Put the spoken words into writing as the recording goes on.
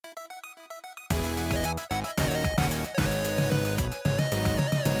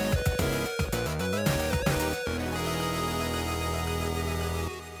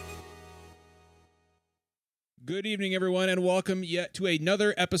Good evening, everyone, and welcome yet to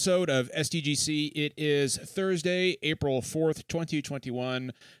another episode of STGC. It is Thursday, April 4th,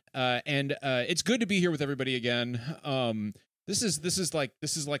 2021, and it's good to be here with everybody again. This is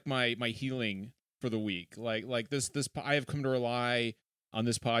like my healing for the week. Like this I have come to rely on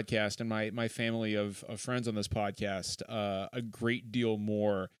this podcast and my family of friends on this podcast a great deal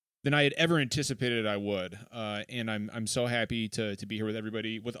more than I had ever anticipated I would. And I'm so happy to be here with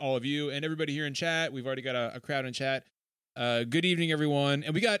everybody, with all of you and everybody here in chat. We've already got a crowd in chat. Good evening, everyone.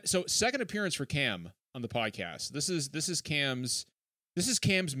 And we got second appearance for Cam on the podcast. This is Cam's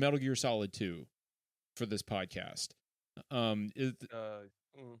Metal Gear Solid 2 for this podcast. I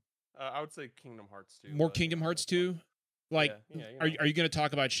would say Kingdom Hearts 2. More Kingdom Hearts 2? Like, yeah, are you going to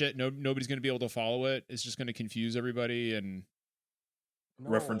talk about shit? Nobody's going to be able to follow it. It's just going to confuse everybody and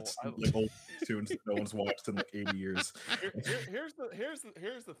reference like old tunes that no one's watched in like 80 years. Here's the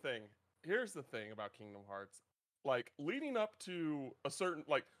thing. Here's the thing about Kingdom Hearts. Like, leading up to a certain,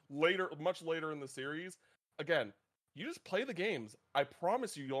 like, much later in the series, again, you just play the games. I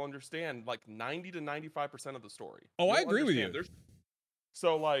promise you'll understand like 90 to 95% of the story. I agree with you.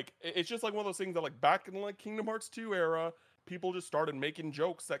 So like, it's just like one of those things that like back in like Kingdom Hearts 2 era, people just started making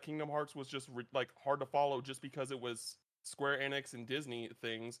jokes that Kingdom Hearts was just like hard to follow just because it was Square Enix and Disney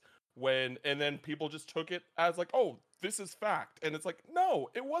things, and then people just took it as like, oh, this is fact. And it's like, no,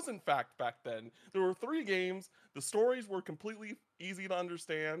 it wasn't fact back then. There were 3 games, the stories were completely easy to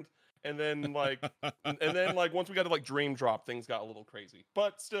understand, and then like once we got to like Dream Drop, things got a little crazy.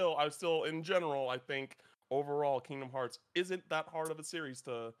 But still, in general, I think overall Kingdom Hearts isn't that hard of a series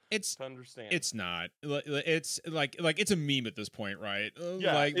to understand. It's not. It's like it's a meme at this point, right?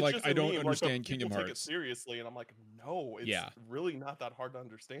 Yeah, like I don't understand Kingdom Hearts. Take it seriously, and I'm like, no, it's really not that hard to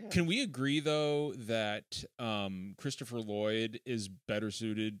understand. Can we agree though that Christopher Lloyd is better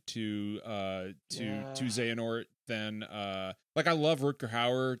suited to Xehanort than like I love Rutger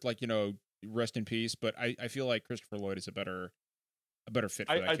Hauer, like, you know, rest in peace, but I feel like Christopher Lloyd is a better fit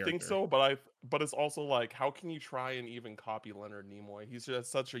for that character. I think so, but it's also like, how can you try and even copy Leonard Nimoy? He's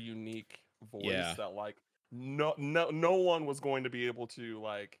just such a unique voice that like no one was going to be able to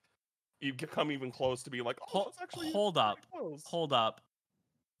like come even close to be like, oh, that's actually hold up.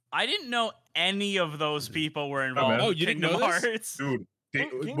 I didn't know any of those people were involved. You didn't know this? Dude,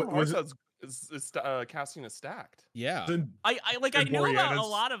 Kingdom Hearts is casting is stacked. Yeah, I knew about a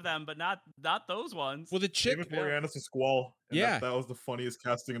lot of them, but not those ones. Well, the chick David Boreanaz is Squall. That was the funniest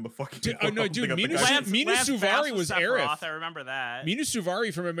casting in the fucking. Dude, Mina Suvari was Aerith. I remember that. Mina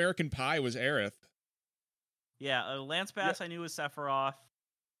Suvari from American Pie was Aerith. Yeah, Lance Bass I knew was Sephiroth.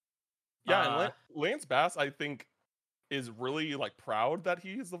 Yeah, and Lance Bass, I think, is really like proud that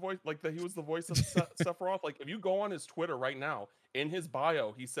he is the voice, like that he was the voice of Sephiroth. Like, if you go on his Twitter right now, in his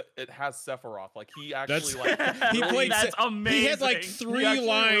bio, he said it has Sephiroth. Like, he actually he played. That's amazing. He had like 3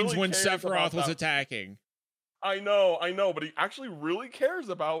 lines when Sephiroth was attacking. I know, but he actually really cares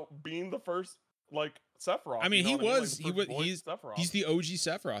about being the first like Sephiroth. I mean, he's Sephiroth. He's the OG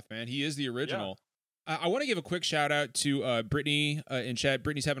Sephiroth, man. He is the original. Yeah. I want to give a quick shout out to Brittany in chat.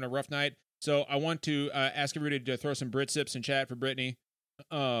 Brittany's having a rough night, so I want to ask everybody to throw some Brit sips in chat for Brittany.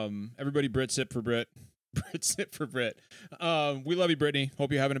 Everybody Brit sip for Brit. Brit sip for Brit. We love you, Brittany.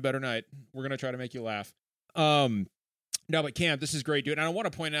 Hope you're having a better night. We're gonna try to make you laugh. No, but Cam, this is great, dude. And I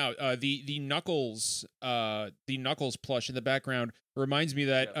want to point out the Knuckles plush in the background reminds me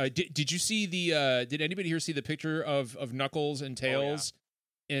that did you see did anybody here see the picture of Knuckles and Tails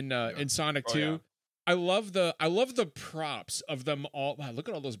in Sonic 2? Yeah. I love the props of them all. Wow, look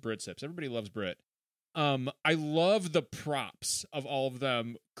at all those Brit sips. Everybody loves Brit. I love the props of all of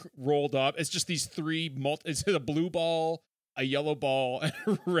them rolled up. It's just these 3 it's a blue ball, a yellow ball, and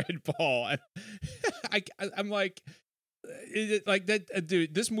a red ball. And I'm like, like that,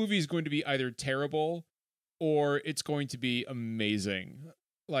 dude. This movie is going to be either terrible or it's going to be amazing.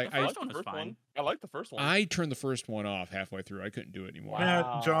 Like, I like the first one. I turned the first one off halfway through. I couldn't do it anymore.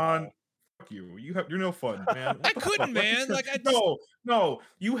 Wow. John. You're no fun, man. I couldn't, man. Like, no,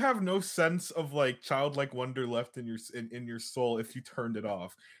 you have no sense of like childlike wonder left in your soul if you turned it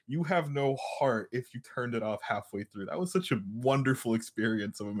off. You have no heart if you turned it off halfway through. That was such a wonderful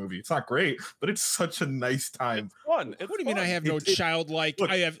experience of a movie. It's not great, but it's such a nice time. It's fun. What do you mean I have no childlike?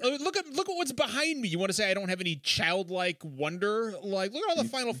 I have. Look at what's behind me. You want to say I don't have any childlike wonder? Like, look at all the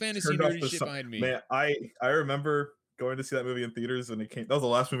Final Fantasy nerdy shit behind me. Man, I remember going to see that movie in theaters when it came. That was the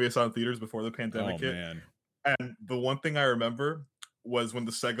last movie I saw in theaters before the pandemic hit. Man. And the one thing I remember was when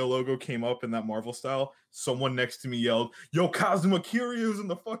the Sega logo came up in that Marvel style, someone next to me yelled, "Yo, Kazuma Kiryu's in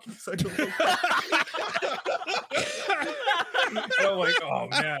the fucking Sega logo." I'm like, oh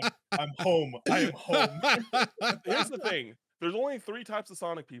man, I'm home. I am home. Here's the thing. There's only 3 types of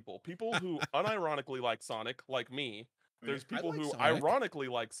Sonic people. People who unironically like Sonic, like me. There's I people like who Sonic. ironically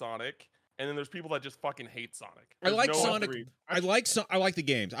like Sonic, and then there's people that just fucking hate Sonic. I There's like no Sonic. three. I like the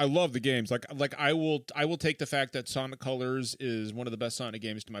games. I love the games. Like I will take the fact that Sonic Colors is one of the best Sonic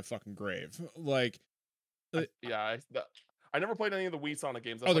games to my fucking grave. Like, Yeah, I never played any of the Wii Sonic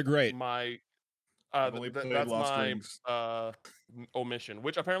games. they're great. My I've only played that's Lost my Rings. omission,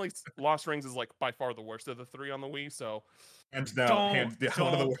 which apparently Lost Rings is like by far the worst of the 3 on the Wii. So Hands down, one of the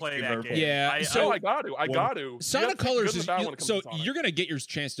don't worst play games that ever game. played. Yeah, I so got to. Sonic Colors is so Sonic. you're gonna get your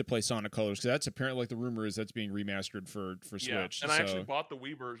chance to play Sonic Colors because that's apparently like the rumor is that's being remastered for Switch. Yeah, and so. I actually bought the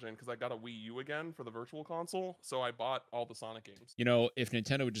Wii version because I got a Wii U again for the Virtual Console, so I bought all the Sonic games. You know, if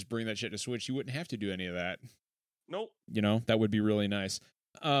Nintendo would just bring that shit to Switch, you wouldn't have to do any of that. Nope. You know, that would be really nice.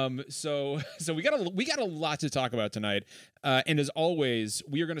 So we got a lot to talk about tonight. And as always,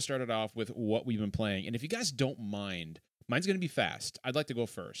 we are going to start it off with what we've been playing. And if you guys don't mind, mine's going to be fast. I'd like to go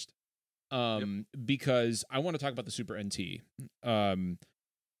first. Because I want to talk about the Super NT.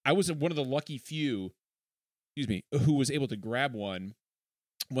 I was one of the lucky few, who was able to grab one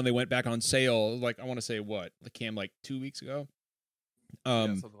when they went back on sale. Like, I want to say Cam, like 2 weeks ago.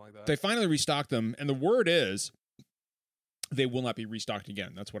 Something like that. They finally restocked them, and the word is they will not be restocked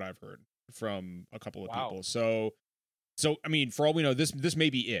again. That's what I've heard from a couple of people. So I mean, for all we know, this may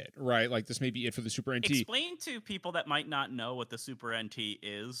be it, right? Like, this may be it for the Super NT. Explain to people that might not know what the Super NT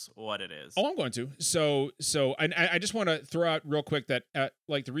is, what it is. Oh, I'm going to. So I just want to throw out real quick that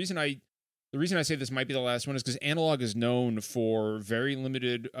like the reason I say this might be the last one is because Analog is known for very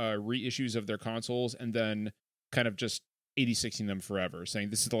limited reissues of their consoles and then kind of just 86ing them forever,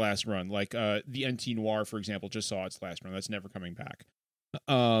 saying this is the last run. Like the NT Noir, for example, just saw its last run. That's never coming back.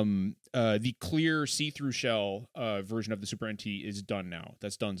 The clear see-through shell version of the Super NT is done now.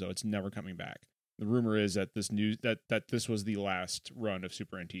 That's donezo. It's never coming back. The rumor is that this was the last run of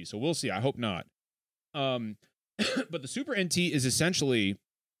Super NT. So we'll see. I hope not. But the Super NT is essentially,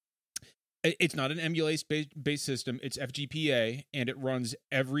 it's not an emulation-based system. It's FGPA, and it runs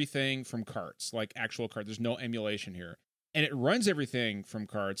everything from carts, like actual carts. There's no emulation here. And it runs everything from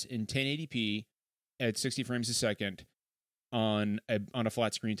carts in 1080p at 60 frames a second on a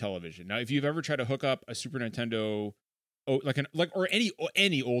flat screen television. Now, if you've ever tried to hook up a Super Nintendo, or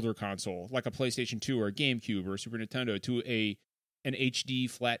any older console, like a PlayStation 2 or a GameCube or a Super Nintendo, to an HD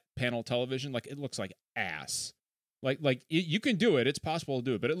flat panel television, like, it looks like ass. Like you can do it. It's possible to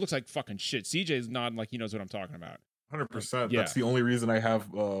do it, but it looks like fucking shit. CJ's nodding like he knows what I'm talking about. 100%. Yeah. That's the only reason I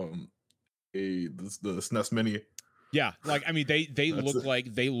have the SNES Mini. Yeah, like, I mean, they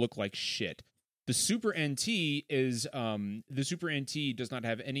look like shit. The Super NT is does not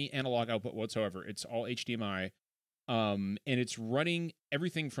have any analog output whatsoever. It's all HDMI, and it's running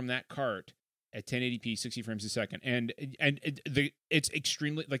everything from that cart at 1080p, 60 frames a second, and it's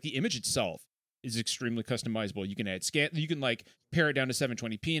extremely, like, the image itself is extremely customizable. You can add you can like pare it down to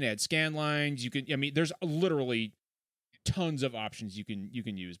 720p and add scan lines. There's literally tons of options you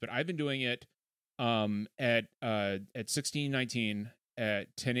can use. But I've been doing it at 16:19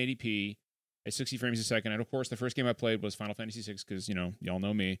 at 1080p at 60 frames a second. And of course, the first game I played was Final Fantasy VI because, y'all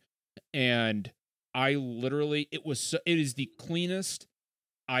know me. And I literally, it is the cleanest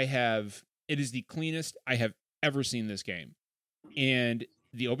I have ever seen this game. And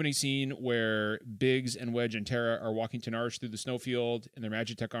the opening scene where Biggs and Wedge and Terra are walking to Narush through the snowfield in their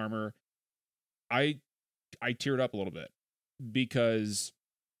Magitech armor, I teared up a little bit because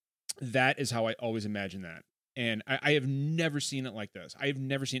that is how I always imagine that. And I have never seen it like this. I have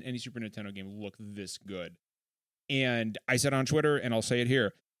never seen any Super Nintendo game look this good. And I said on Twitter, and I'll say it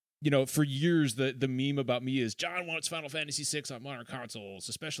here, for years, the meme about me is John wants Final Fantasy VI on modern consoles,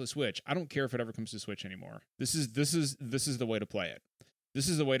 especially Switch. I don't care if it ever comes to Switch anymore. This is the way to play it. This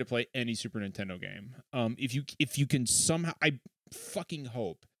is the way to play any Super Nintendo game. If you can somehow, I fucking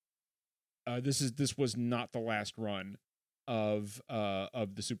hope this was not the last run of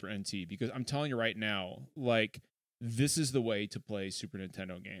the Super NT, because I'm telling you right now, like, this is the way to play Super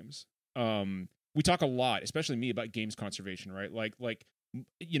Nintendo games. We talk a lot, especially me, about games conservation, right? Like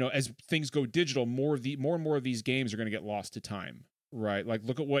as things go digital, more and more of these games are going to get lost to time, right? Like,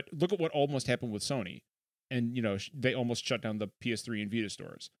 look at what almost happened with Sony. And, they almost shut down the PS3 and Vita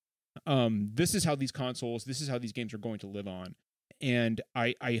stores. This is how these games are going to live on. And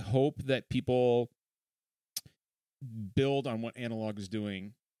I hope that people build on what Analog is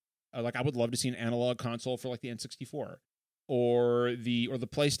doing. Like, I would love to see an analog console for, like, the N64 or the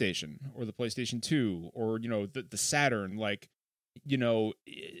PlayStation or the PlayStation 2 or, the Saturn. Like,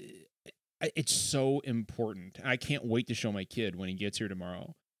 it's so important. I can't wait to show my kid when he gets here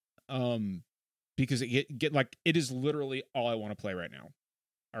tomorrow. Because it is literally all I want to play right now.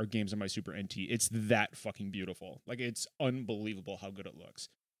 Are games on my Super NT. It's that fucking beautiful. Like, it's unbelievable how good it looks.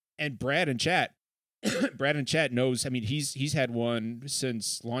 And Brad in chat knows. I mean, he's had one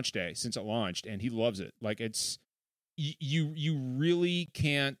since launch day, since it launched, and he loves it. Like, it's you really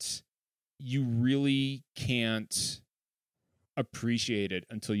can't appreciate it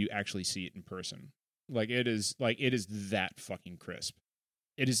until you actually see it in person. Like, it is that fucking crisp.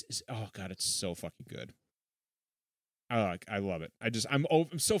 It is. Oh god, it's so fucking good. I love it. I'm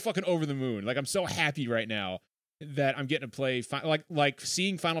so fucking over the moon. Like, I'm so happy right now that I'm getting to play like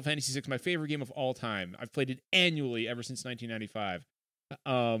seeing Final Fantasy VI, my favorite game of all time. I've played it annually ever since 1995.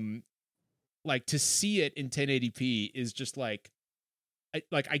 Like, to see it in 1080p is just I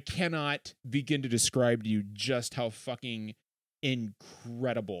cannot begin to describe to you just how fucking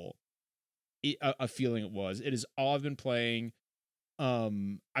incredible a feeling it was. It is all I've been playing.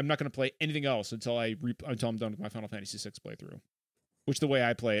 I'm not going to play anything else until I'm done with my Final Fantasy VI playthrough. Which, the way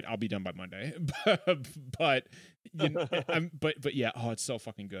I play it, I'll be done by Monday. but yeah, oh, it's so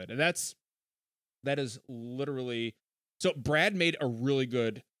fucking good. And that is literally. So Brad made a really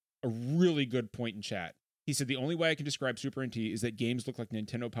good point in chat. He said the only way I can describe Super NT is that games look like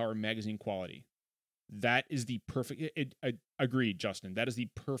Nintendo Power magazine quality. That is the perfect. Agreed, Justin. That is the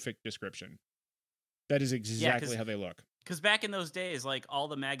perfect description. That is exactly how they look. Because back in those days, like, all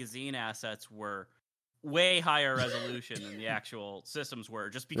the magazine assets were way higher resolution than the actual systems were,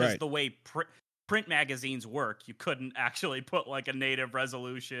 just because the way print magazines work, you couldn't actually put like a native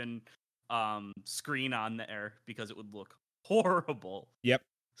resolution screen on there because it would look horrible. Yep.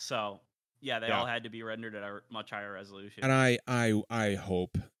 So yeah, they all had to be rendered at a much higher resolution. And I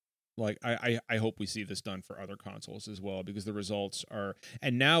hope. Like, I hope we see this done for other consoles as well, because the results are.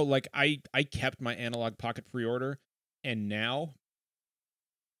 And now, like, I kept my Analog Pocket pre-order, and now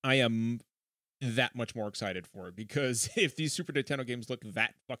I am that much more excited for it, because if these Super Nintendo games look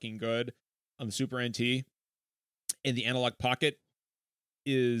that fucking good on the Super NT, and the Analog Pocket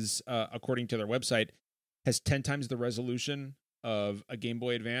is, according to their website, has 10 times the resolution of a Game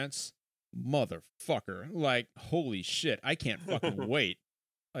Boy Advance, motherfucker, like, holy shit, I can't fucking wait.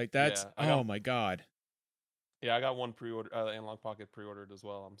 Like, that's, my god. Yeah, I got one pre-order, Analog Pocket pre-ordered as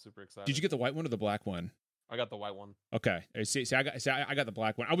well. I'm super excited. Did you get the white one or the black one? I got the white one. Okay. See, I got the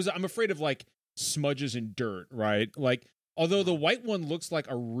black one. I'm afraid of, like, smudges and dirt, right? Like, although the white one looks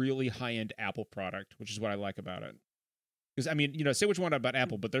like a really high-end Apple product, which is what I like about it. Because, I mean, say what you want about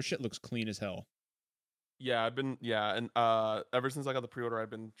Apple, but their shit looks clean as hell. Yeah, and ever since I got the pre-order, I've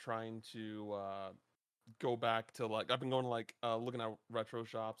been trying to go back to, like, I've been going to, like, looking at retro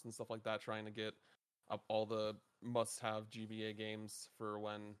shops and stuff like that, trying to get up all the must-have GBA games for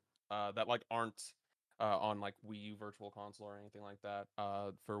when that, like, aren't on, like, Wii U Virtual Console or anything like that,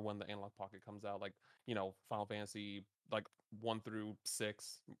 for when the Analog Pocket comes out, like, Final Fantasy, like, 1 through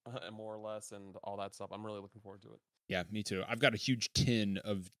 6, more or less, and all that stuff. I'm really looking forward to it. Yeah, me too. I've got a huge tin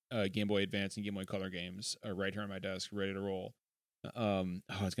of Game Boy Advance and Game Boy Color games right here on my desk, ready to roll.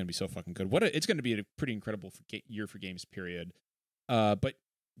 It's gonna be so fucking good. It's gonna be a pretty incredible year for games, period. But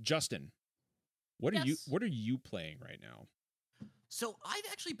Justin, what are you playing right now? So I've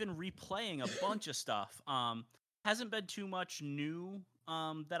actually been replaying a bunch of stuff. Hasn't been too much new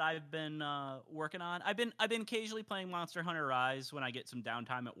that I've been working on. I've been occasionally playing Monster Hunter Rise when I get some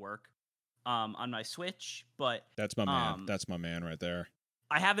downtime at work on my Switch, but that's my man. That's my man right there.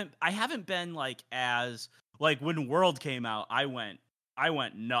 I haven't been like as like when World came out, I went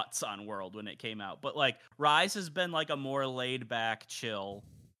nuts on World when it came out. But like Rise has been like a more laid back, chill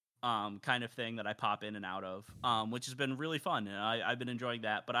kind of thing that I pop in and out of, which has been really fun, and I've been enjoying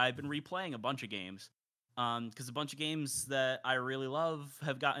that. But I've been replaying a bunch of games because a bunch of games that I really love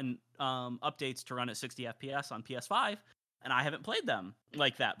have gotten updates to run at 60 FPS on PS5, and I haven't played them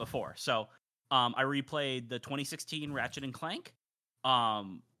like that before. So I replayed the 2016 Ratchet and Clank,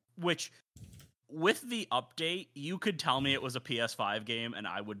 which with the update, you could tell me it was a PS5 game, and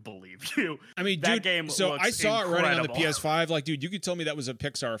I would believe you. I mean, that dude, game so I saw incredible. it running on the PS5. Like, dude, you could tell me that was a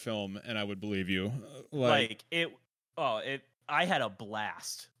Pixar film, and I would believe you. I had a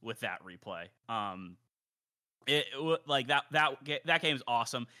blast with that replay. That game's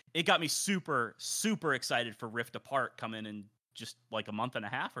awesome. It got me super, super excited for Rift Apart coming in just like a month and a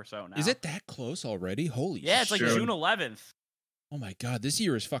half or so now. Is it that close already? Holy shit. Yeah, it's like June 11th. Oh my god, this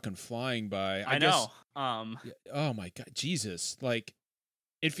year is fucking flying by. I know. Oh my god, Jesus! Like,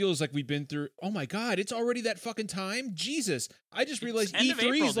 it feels like we've been through. Oh my god, it's already that fucking time. Jesus! I just realized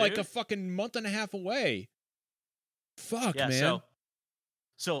E3 is like a fucking month and a half away. Fuck, man.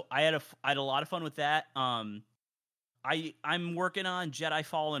 So I had a lot of fun with that. I'm working on Jedi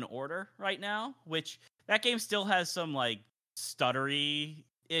Fallen Order right now, which that game still has some like stuttery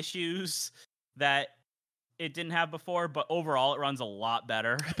issues that it didn't have before, but overall it runs a lot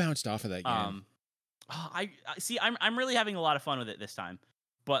better. I bounced off of that game. I see. I'm really having a lot of fun with it this time,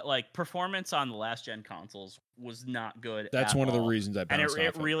 but like performance on the last gen consoles was not good. That's one of the reasons I bounced and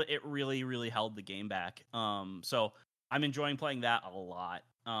off it really held the game back. So I'm enjoying playing that a lot.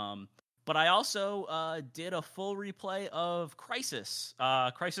 But I also did a full replay of Crysis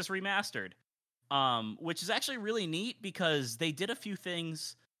Remastered, which is actually really neat because they did a few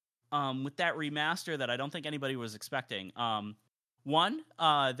things with that remaster that I don't think anybody was expecting. One,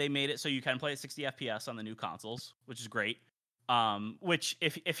 they made it so you can play at 60 FPS on the new consoles, which is great. Which,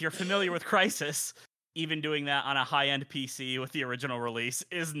 if you're familiar with Crysis, even doing that on a high-end PC with the original release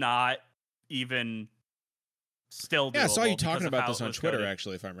is not even still doable. Yeah, I saw you talking about this on Twitter,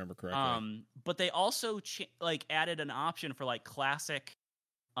 actually, if I remember correctly. But they also added an option for like classic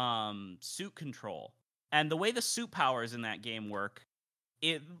suit control. And the way the suit powers in that game work,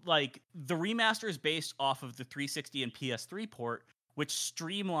 it like the remaster is based off of the 360 and PS3 port, which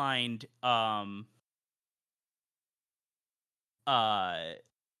streamlined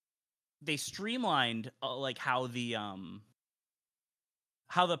they streamlined like how the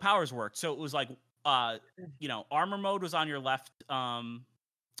powers worked. So it was like armor mode was on your left like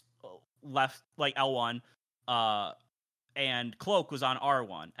L1, and cloak was on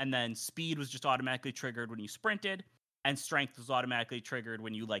R1, and then speed was just automatically triggered when you sprinted, and strength was automatically triggered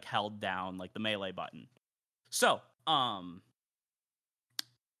when you like held down like the melee button. So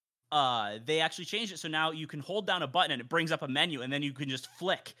they actually changed it so now you can hold down a button and it brings up a menu, and then you can just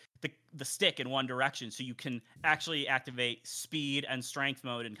flick the stick in one direction, so you can actually activate speed and strength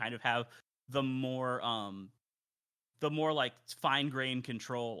mode and kind of have the more like fine-grained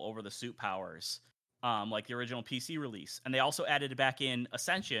control over the suit powers, like the original PC release. And they also added back in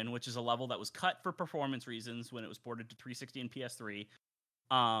Ascension, which is a level that was cut for performance reasons when it was ported to 360 and PS3.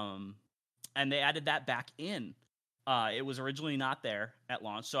 And they added that back in. It was originally not there at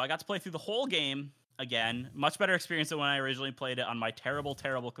launch, so I got to play through the whole game again. Much better experience than when I originally played it on my terrible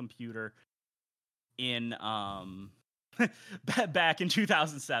computer in back in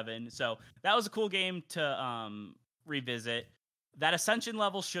 2007. So that was a cool game to revisit. That Ascension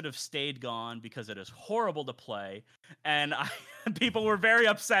level should have stayed gone because it is horrible to play, and people were very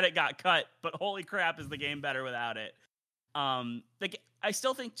upset it got cut, but holy crap, is the game better without it. I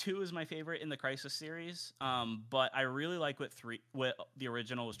still think 2 is my favorite in the Crysis series, but I really like what the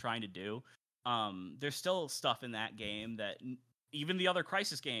original was trying to do. There's still stuff in that game that even the other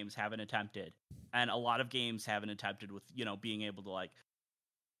Crysis games haven't attempted, and a lot of games haven't attempted with, being able to like,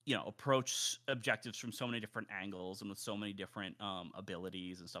 approach objectives from so many different angles and with so many different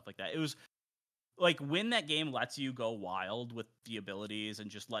abilities and stuff like that. It was like when that game lets you go wild with the abilities and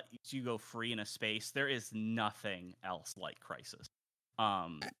just lets you go free in a space, there is nothing else like Crysis.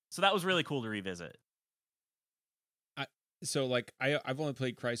 So that was really cool to revisit. So like I've only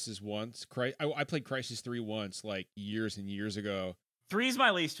played Crysis once. I played Crysis 3 once, like years and years ago. 3 is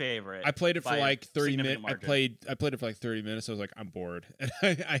my least favorite. I played it for like 30 minutes. I played it for like 30 minutes. I was like, I'm bored,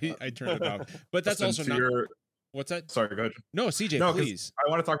 and I turned it off. But that's also not. What's that? Sorry, go ahead. No, CJ, no, please. I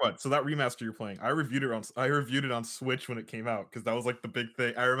want to talk about it. So that remaster you're playing, I reviewed it on Switch when it came out because that was like the big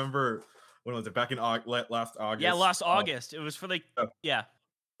thing. I remember when was it back in last August? Yeah, last August. It was for like yeah.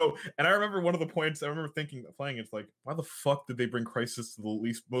 Oh, and I remember one of the points I remember thinking playing it's like, why the fuck did they bring Crysis to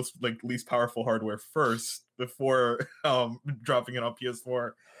the least powerful hardware first before dropping it on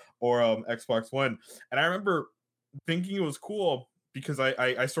PS4 or Xbox One? And I remember thinking it was cool because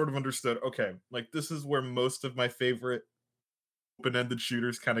I sort of understood, okay, like this is where most of my favorite open-ended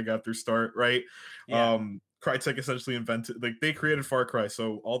shooters kind of got their start, right? Yeah. Crytek essentially invented, like they created Far Cry,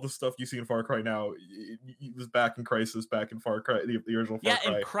 so all the stuff you see in Far Cry now, it was back in Crysis, back in Far Cry, the original Far Cry.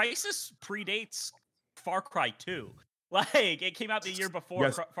 Yeah, and Crysis predates Far Cry 2. Like, it came out the year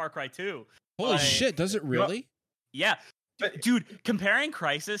before Far Cry 2. Holy shit, does it really? Yeah. Dude, comparing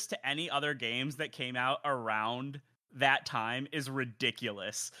Crysis to any other games that came out around that time is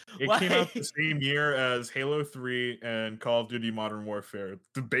ridiculous. It came out the same year as Halo 3 and Call of Duty Modern Warfare.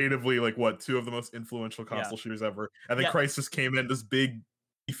 Debatably, like, what, 2 of the most influential console shooters ever. And then Crysis came in, this big,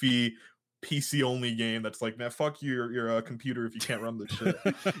 beefy, PC-only game that's like, man, fuck you, you're a computer if you can't run this shit.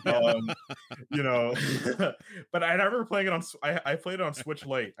 But I remember playing it on, I played it on Switch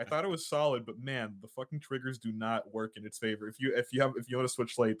Lite. I thought it was solid, but man, the fucking triggers do not work in its favor. If you own a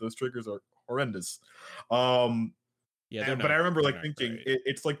Switch Lite, those triggers are horrendous. Yeah, but I remember like thinking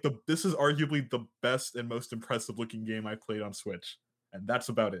it's like this is arguably the best and most impressive looking game I played on Switch, and that's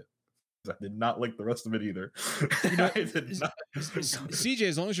about it. I did not like the rest of it either. know, I did not. CJ,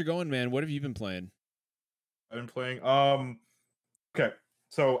 as long as you're going, man, what have you been playing? I've been playing. Okay,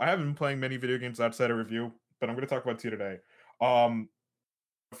 so I haven't been playing many video games outside of review, but I'm going to talk about two today.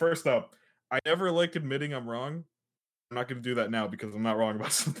 First up, I never like admitting I'm wrong. I'm not going to do that now because I'm not wrong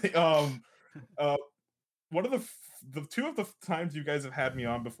about something. One of the two of the times you guys have had me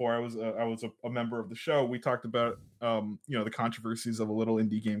on before, I was a member of the show. We talked about the controversies of a little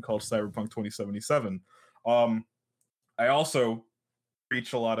indie game called Cyberpunk 2077. I also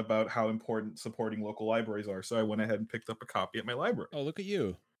preach a lot about how important supporting local libraries are, so I went ahead and picked up a copy at my library. Oh, look at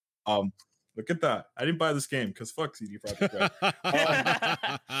you! Look at that! I didn't buy this game because fuck CD Projekt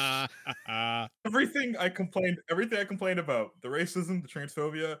Red. Everything I complained about, the racism, the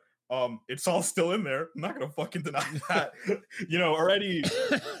transphobia, it's all still in there. I'm not gonna fucking deny that. Already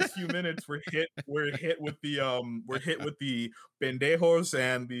a few minutes we're hit with the pendejos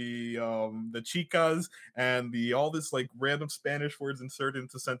and the chicas and all this like random Spanish words inserted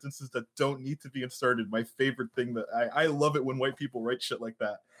into sentences that don't need to be inserted. My favorite thing that I love it when white people write shit like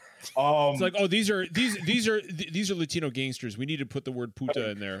that. It's like, oh, these are Latino gangsters. We need to put the word puta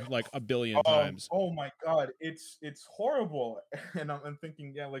in there like a billion times. Oh my god, it's horrible. And I'm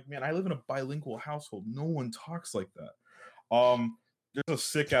thinking, yeah, like, man, I live in a bilingual household. No one talks like that. There's a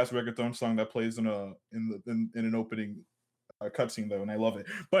sick ass reggaeton song that plays in an opening cutscene though, and I love it.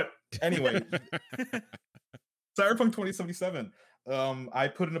 But anyway, Cyberpunk 2077. I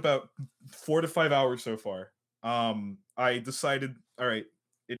put in about 4 to 5 hours so far. I decided, all right,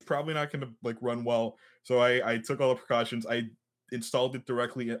 it's probably not going to like run well, so I took all the precautions. I installed it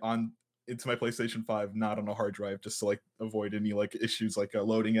directly into my PlayStation 5, not on a hard drive, just to like avoid any like issues like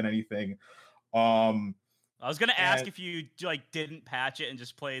loading in anything. I was gonna ask if you like didn't patch it and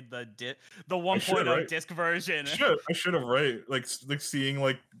just played the 1.0 disc version. I should have, right? Like seeing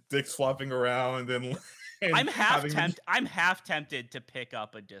like dicks flopping around and I'm half tempted to pick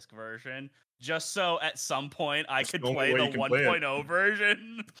up a disc version just so at some point I could play the 1.0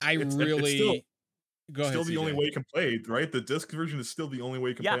 version. Go ahead, still the CJ. only way you can play it, right? The disc version is still the only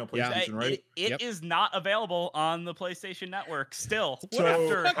way you can play on PlayStation, right? It is not available on the PlayStation Network still. So,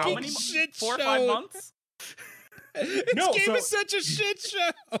 after how many 4 or 5 months? This game is such a shit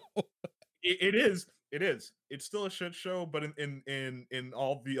show. It is. It's still a shit show, but in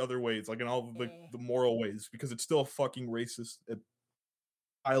all the other ways, like in all the moral ways, because it's still a fucking racist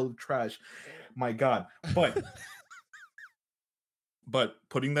pile of trash. My God. But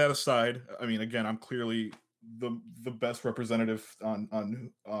putting that aside, I mean, again, I'm clearly the best representative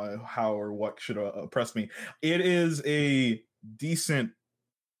on how or what should oppress me. It is a decent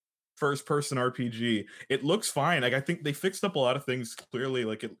first-person RPG. It looks fine. Like, I think they fixed up a lot of things clearly.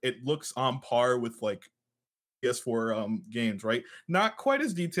 Like, it looks on par with like PS4 games, right? Not quite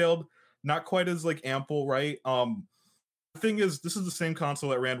as detailed, not quite as like ample, right? The thing is, this is the same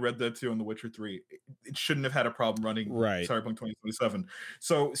console that ran Red Dead 2 and The Witcher 3. It shouldn't have had a problem running Cyberpunk 2077.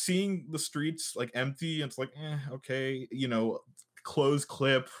 So seeing the streets like empty, it's like, okay, closed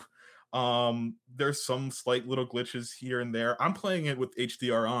clip. There's some slight little glitches here and there. I'm playing it with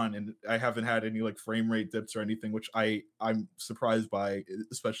HDR on, and I haven't had any like frame rate dips or anything, which I'm surprised by,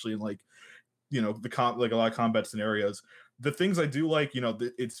 especially in like like a lot of combat scenarios. The things I do like,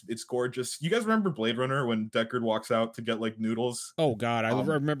 it's gorgeous. You guys remember Blade Runner when Deckard walks out to get like noodles? Oh God, I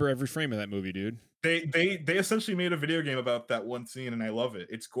remember every frame of that movie, dude. They essentially made a video game about that one scene, and I love it.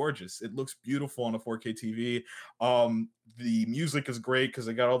 It's gorgeous. It looks beautiful on a 4K TV. The music is great because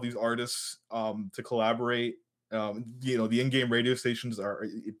they got all these artists to collaborate. The in-game radio stations are.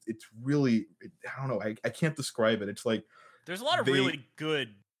 It's really. I don't know. I can't describe it. It's like there's a lot of really good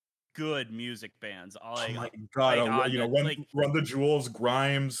music bands. Oh my God! Run the Jewels,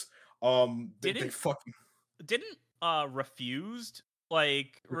 Grimes. Didn't Refused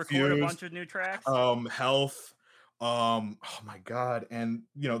record a bunch of new tracks? Health. Oh my God! And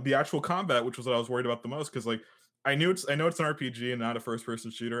the actual combat, which was what I was worried about the most, because like I know it's an RPG and not a first-person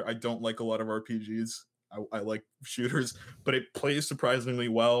shooter. I don't like a lot of RPGs. I like shooters, but it plays surprisingly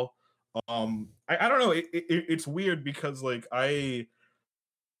well. I don't know. It's weird because like I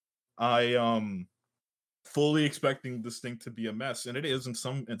fully expecting this thing to be a mess, and it is in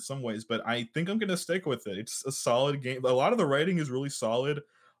some ways, but I think I'm gonna stick with it. It's a solid game. A lot of the writing is really solid,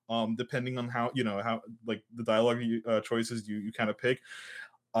 depending on how like the dialogue choices you kind of pick.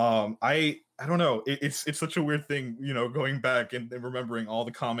 I don't know. It's such a weird thing, going back and remembering all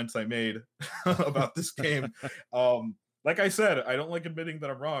the comments I made about this game. Like I said, I don't like admitting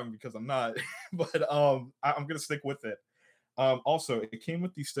that I'm wrong because I'm not, but I'm gonna stick with it. Also, it came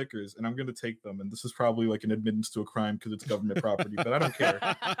with these stickers, and I'm gonna take them. And this is probably like an admittance to a crime because it's government property, but I don't care.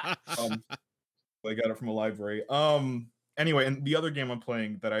 I got it from a library. Anyway, and the other game I'm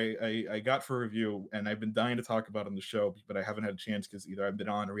playing that I got for review, and I've been dying to talk about on the show, but I haven't had a chance because either I've been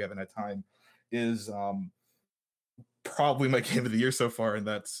on or we haven't had time, is probably my game of the year so far, and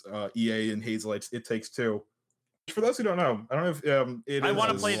that's EA and Hazelight's It Takes Two. For those who don't know, I don't know if I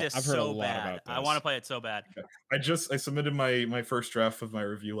want to play this I've heard a so lot bad. about this. I want to play it so bad. I submitted my first draft of my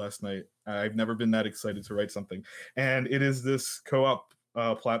review last night. I've never been that excited to write something, and it is this co-op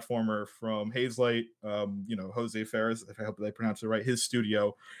platformer from Hazelight, Jose Ferris, if I hope I pronounce it right, his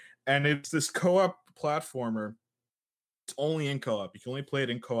studio, and it's this co-op platformer. It's only in co-op. You can only play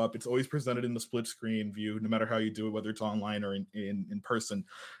it in co-op. It's always presented in the split screen view, no matter how you do it, whether it's online or in person.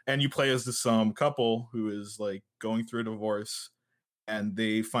 And you play as this couple who is like going through a divorce, and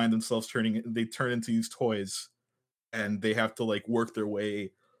they find themselves turn into these toys, and they have to like work their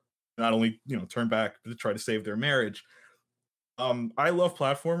way, not only turn back but to try to save their marriage. I love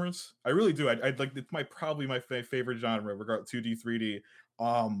platformers. I really do. I'd like, it's probably my favorite genre, regard 2D, 3D.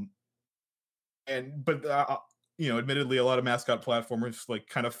 Admittedly, a lot of mascot platformers like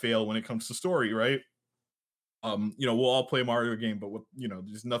kind of fail when it comes to story, right? We'll all play a Mario game, but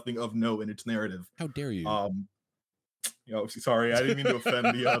there's nothing of note in its narrative. How dare you? Sorry, I didn't mean to offend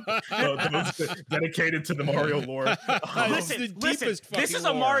the most dedicated to the Mario lore. Listen, this is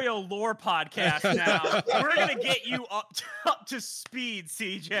a Mario lore podcast now. We're gonna get you up to speed,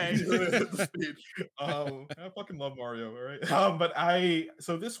 CJ. I fucking love Mario, all right?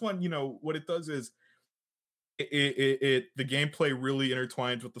 So this one, what it does is the gameplay really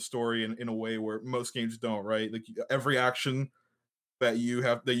intertwines with the story in a way where most games don't, right? Like every action that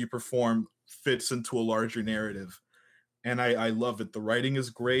you perform fits into a larger narrative. And I love it. The writing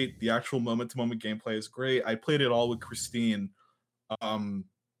is great. The actual moment-to-moment gameplay is great. I played it all with Christine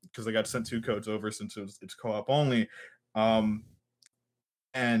because I got sent 2 codes over since it's co-op only. And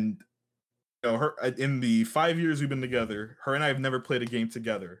her in the 5 years we've been together, her and I have never played a game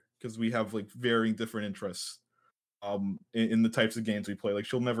together because we have like varying different interests in the types of games we play. Like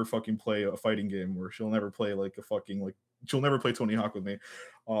she'll never fucking play a fighting game, or she'll never play she'll never play Tony Hawk with me.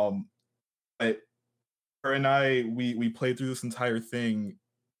 Her and I, we played through this entire thing,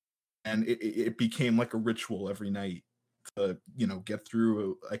 and it became like a ritual every night to get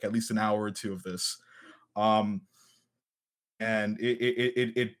through like at least an hour or 2 of this, and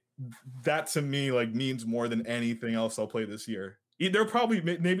it that to me like means more than anything else I'll play this year.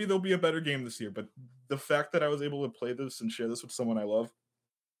 Maybe there'll be a better game this year, but the fact that I was able to play this and share this with someone I love,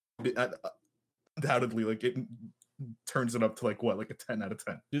 undoubtedly, like it turns it up to like a 10 out of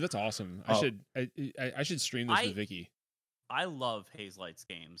 10. Dude, that's awesome. I should stream this with Vicky. I love Hazelight's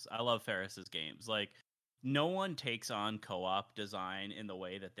games. I love Ferris's games. Like no one takes on co-op design in the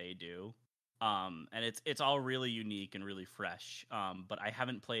way that they do. And it's all really unique and really fresh. But I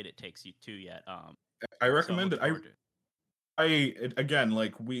haven't played It Takes Two yet. I recommend it.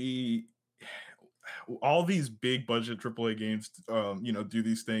 All these big budget AAA games, do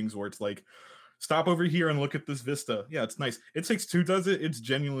these things where it's like, stop over here and look at this vista. Yeah, it's nice. It Takes Two does it. It's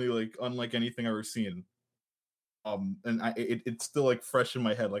genuinely like unlike anything I've ever seen. And it's still like fresh in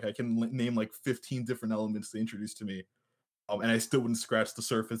my head. Like I can name like 15 different elements they introduced to me, and I still wouldn't scratch the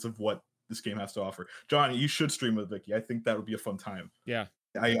surface of what this game has to offer. John, you should stream with Vicky. I think that would be a fun time. Yeah,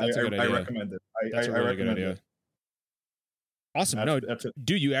 I recommend it. That's a really good idea. It. Awesome. That's it.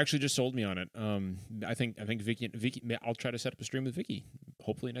 Dude, you actually just sold me on it. I think Vicky. I'll try to set up a stream with Vicky.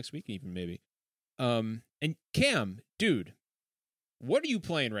 Hopefully next week, even maybe. And Cam, dude, what are you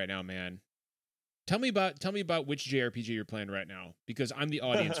playing right now, man? Tell me about which JRPG you're playing right now, because I'm the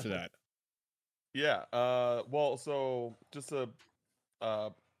audience for that. Yeah. Well, so just to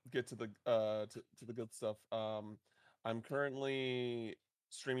get to the to the good stuff. I'm currently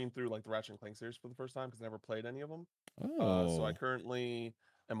streaming through like the Ratchet and Clank series for the first time because I never played any of them. So I currently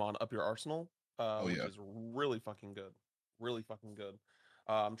am on Up Your Arsenal, which is really fucking good. Really fucking good.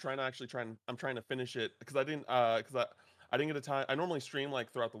 I'm trying to finish it because I didn't get a time. I normally stream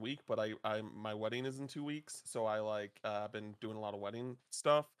like throughout the week, but my wedding is in 2 weeks, so I've been doing a lot of wedding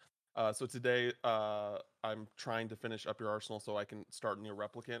stuff. So today I'm trying to finish Up Your Arsenal so I can start Nier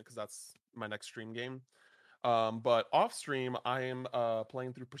Replicant because that's my next stream game. But off stream I am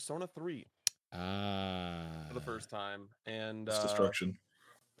playing through Persona 3 for the first time, and destruction.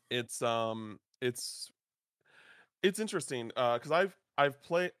 It's interesting because I've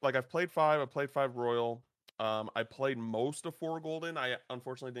played 5. I played 5 Royal. I played most of 4 Golden. I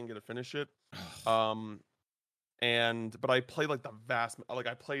unfortunately didn't get to finish it. but I played like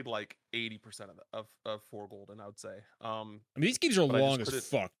I played like 80% of For Golden, I would say. I mean, these games are but I just long as couldn't-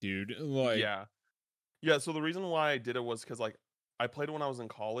 fuck, dude. Like, yeah. So the reason why I did it was because like I played it when I was in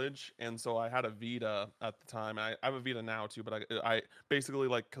college, and so I had a Vita at the time. And I have a Vita now too, but I basically,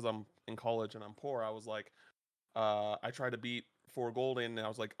 like, because I'm in college and I'm poor, I was like, I tried to beat For Golden, and I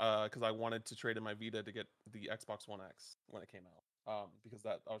was like, because I wanted to trade in my Vita to get the Xbox One X when it came out, because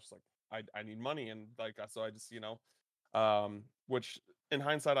that I was just like, I need money, and like so I just which in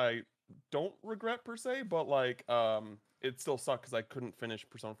hindsight I don't regret per se, but like it still sucked because I couldn't finish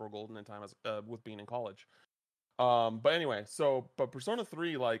Persona 4 Golden in time as with being in college. But anyway, but Persona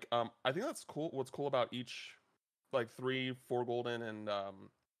 3, like, I think that's cool. What's cool about each, like, 3, 4 Golden,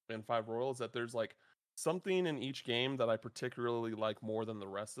 and 5 Royal is that there's like something in each game that I particularly like more than the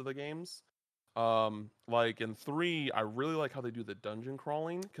rest of the games. Like in 3, I really like how they do the dungeon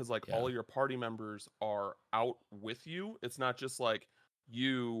crawling, because like all of your party members are out with you. It's not just like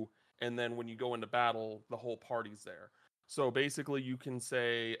you, and then when you go into battle, the whole party's there. So basically, you can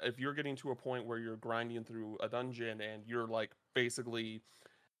say, if you're getting to a point where you're grinding through a dungeon and you're like basically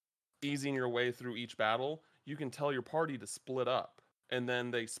easing your way through each battle, you can tell your party to split up, and then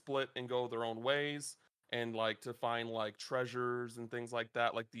they split and go their own ways, and like to find like treasures and things like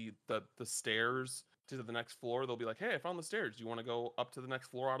that, like the stairs to the next floor. They'll be like, hey, I found the stairs. Do you want to go up to the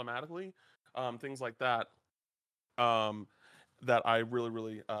next floor automatically? Things like that. That I really,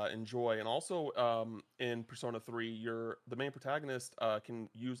 really enjoy. And also, in Persona 3, the main protagonist can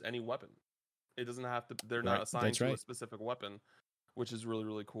use any weapon. It doesn't have to. They're not assigned to a specific weapon, which is really,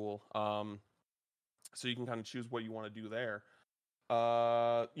 really cool. So you can kind of choose what you want to do there.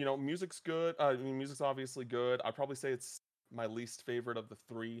 Music's good. I mean, music's obviously good. I'd probably say it's my least favorite of the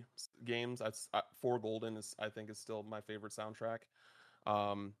 3 games. 4 Golden I think is still my favorite soundtrack.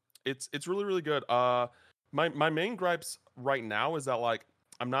 It's really, really good. My main gripes right now is that, like,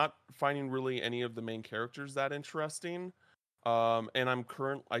 I'm not finding really any of the main characters that interesting. And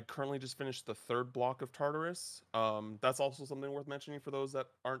I currently just finished the 3rd block of Tartarus. That's also something worth mentioning for those that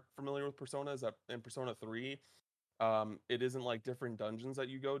aren't familiar with Persona, is that in Persona 3, it isn't like different dungeons that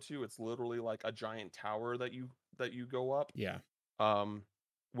you go to. It's literally like a giant tower that you go up. Yeah.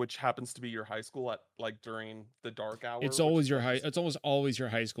 Which happens to be your high school at like during the dark hour. It's always your high. It's almost always your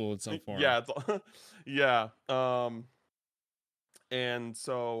high school in some form. Yeah. Yeah. And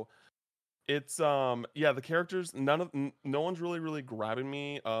so it's the characters, no one's really grabbing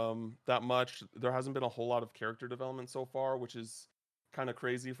me that much. There hasn't been a whole lot of character development so far, which is kind of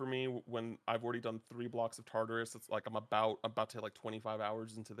crazy for me when I've already done 3 blocks of Tartarus. It's like I'm about to hit like 25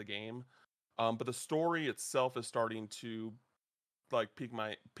 hours into the game. But the story itself is starting to like pique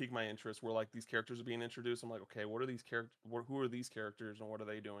my interest, where like these characters are being introduced. I'm like, okay, what are these who are these characters and what are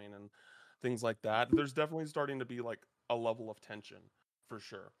they doing and things like that. There's definitely starting to be like a level of tension for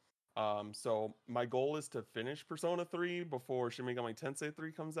sure. So my goal is to finish Persona 3 before Shin Megami Tensei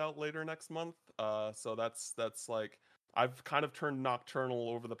 3 comes out later next month. So that's like, I've kind of turned nocturnal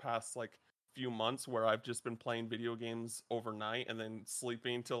over the past like few months, where I've just been playing video games overnight and then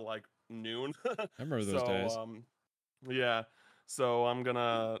sleeping till like noon. I remember those days. Yeah. So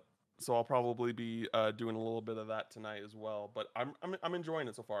I'll probably be doing a little bit of that tonight as well. But I'm enjoying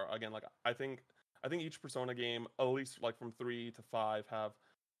it so far. Again, like I think each Persona game, at least like from 3 to 5, have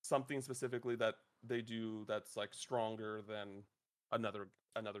something specifically that they do that's like stronger than another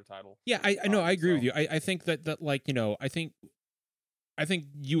title. Yeah, I know. I agree with you. I think that like, I think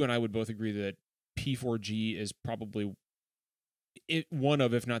you and I would both agree that P4G is probably one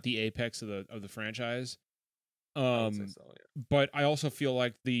of, if not the apex of the franchise. I would say so, yeah. But I also feel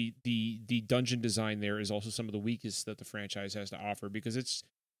like the dungeon design there is also some of the weakest that the franchise has to offer, because it's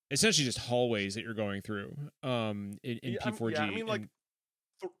essentially just hallways that you're going through in P4G. I mean, like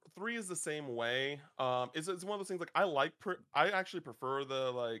 3 is the same way. It's one of those things, like I actually prefer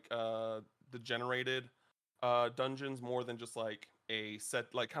the generated dungeons more than just like a set,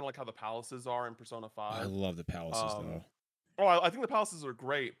 like kind of like how the palaces are in Persona 5. I love the palaces though. Oh, I think the palaces are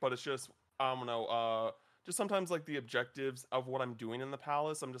great, but it's just, I don't know, just sometimes like the objectives of what I'm doing in the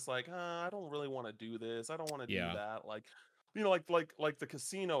palace, I'm just like, I don't really want to do this. I don't want to do that. Like, like the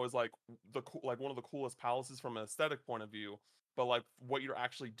casino is like one of the coolest palaces from an aesthetic point of view, but like what you're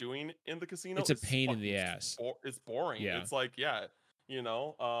actually doing in the casino, it's a pain in the ass. It's boring. Yeah. It's like,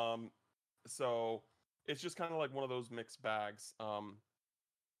 so it's just kind of like one of those mixed bags.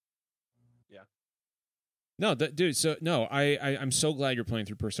 Yeah. No, dude. So no, I'm so glad you're playing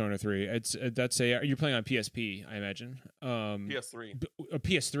through Persona 3. You're playing on PSP, I imagine. PS3.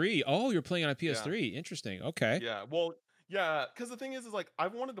 PS3. Oh, you're playing on a PS3. Yeah. Interesting. Okay. Yeah. Well, Yeah, because the thing is like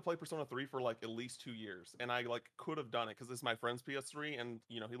I've wanted to play Persona 3 for like at least 2 years, and I like could have done it because it's my friend's PS3, and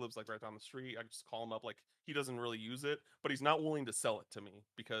he lives like right down the street. I just call him up, like he doesn't really use it, but he's not willing to sell it to me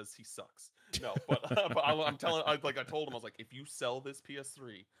because he sucks. No, but I'm telling, I told him I was like, if you sell this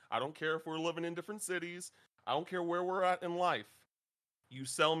PS3, I don't care if we're living in different cities, I don't care where we're at in life. You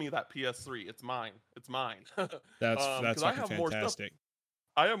sell me that PS3, it's mine. It's mine. That's 'cause I fucking have more stuff. fantastic.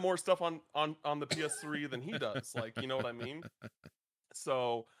 I have more stuff on the PS3 than he does. Like, you know what I mean?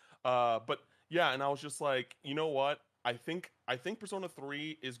 So, but yeah, and I was just like, you know what? I think Persona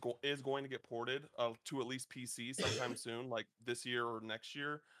 3 is going to get ported to at least PC sometime soon, like this year or next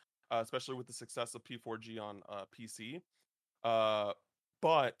year, especially with the success of P4G on PC.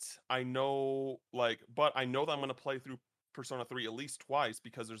 But I know that I'm gonna play through Persona 3 at least twice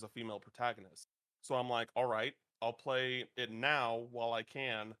because there's a female protagonist. So I'm like, all right, I'll play it now while I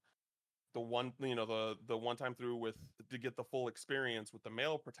can. The one time through to get the full experience with the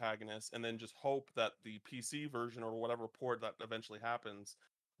male protagonist, and then just hope that the PC version or whatever port that eventually happens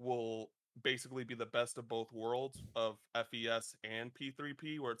will basically be the best of both worlds of FES and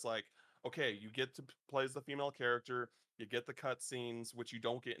P3P, where it's like, okay, you get to play as the female character, you get the cutscenes, which you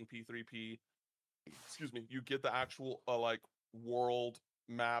don't get in P3P. Excuse me, you get the actual like world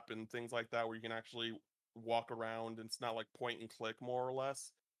map and things like that where you can actually walk around, and it's not like point and click more or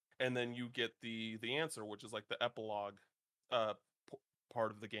less. And then you get the answer, which is like the epilogue part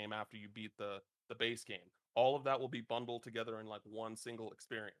of the game after you beat the base game. All of that will be bundled together in like one single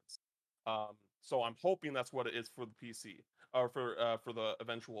experience. So I'm hoping that's what it is for the PC or for the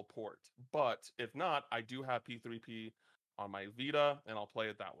eventual port. But if not, I do have P3P on my Vita, and I'll play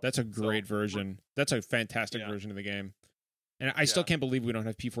it that way. That's a great version. That's a fantastic version of the game. And I still can't believe we don't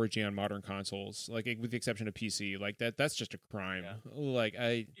have P4G on modern consoles, like with the exception of PC. Like that's just a crime. Yeah. Like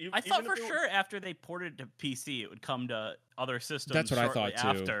I thought for sure after they ported to PC, it would come to other systems. That's what I thought too.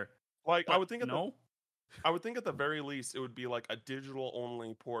 After. Like I would think at the very least it would be like a digital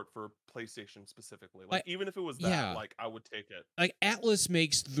only port for PlayStation specifically. Like even if it was that, like I would take it. Like Atlas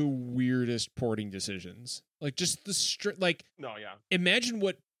makes the weirdest porting decisions. Like just the imagine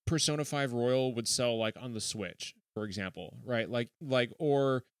what Persona 5 Royal would sell like on the Switch, for example, right? Like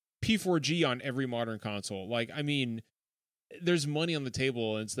or P4G on every modern console. Like I mean, there's money on the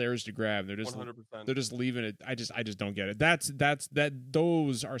table and it's theirs to grab. They're just 100%. They're just leaving it. I just don't get it.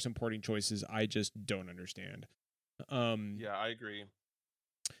 Those are some porting choices I just don't understand. Yeah, I agree.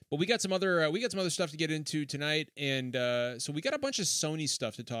 But we got some other stuff to get into tonight, and so we got a bunch of Sony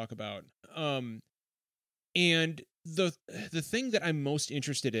stuff to talk about. And the thing that I'm most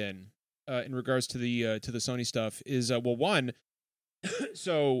interested in regards to the Sony stuff is one.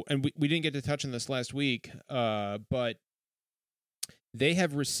 So, and we didn't get to touch on this last week, but they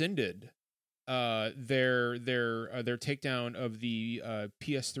have rescinded their takedown of the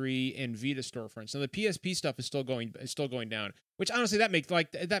PS3 and Vita storefronts. Now the PSP stuff is still going down, which honestly that makes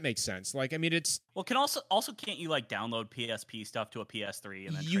sense. Like I mean it's can also can't you like download PSP stuff to a PS3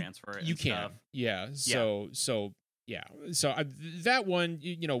 and then transfer it? You can, stuff? Yeah. So that one,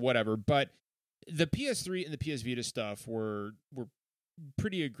 whatever. But the PS3 and the PS Vita stuff were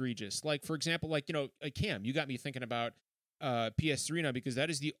pretty egregious. Like for example, like Cam, you got me thinking about PS3 now because that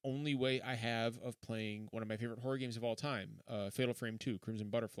is the only way I have of playing one of my favorite horror games of all time, Fatal Frame 2, Crimson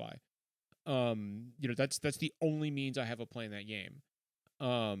Butterfly. That's the only means I have of playing that game.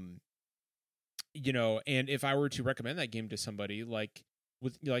 And if I were to recommend that game to somebody, unless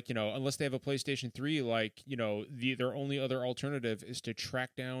they have a PlayStation 3, their only other alternative is to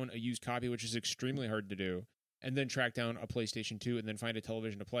track down a used copy, which is extremely hard to do, and then track down a PlayStation 2 and then find a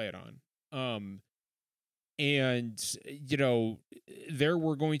television to play it on. And there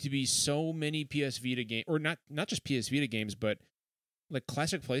were going to be so many PS Vita games, or not just PS Vita games, but like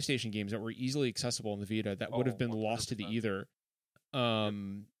classic PlayStation games that were easily accessible in the Vita that would have been 100%. Lost to the ether.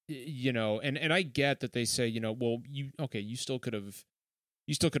 And I get that they say, you still could have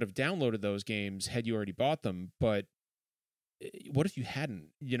downloaded those games had you already bought them, but what if you hadn't?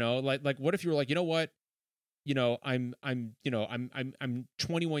 Like what if you were like, you know what? I'm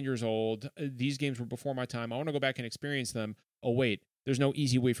 21 years old. These games were before my time. I want to go back and experience them. Oh wait, there's no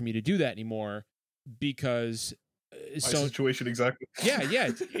easy way for me to do that anymore because my situation exactly. Yeah,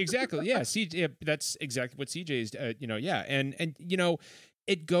 exactly. Yeah, CJ, that's exactly what CJ's. And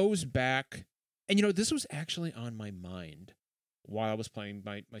it goes back, and this was actually on my mind while I was playing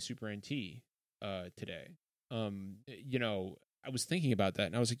my Super NT today. I was thinking about that,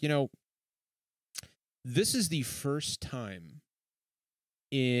 and I was like, this is the first time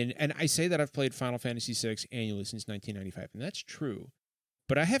and I say that I've played Final Fantasy VI annually since 1995, and that's true.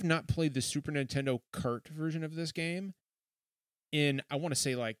 But I have not played the Super Nintendo Kart version of this game in, I want to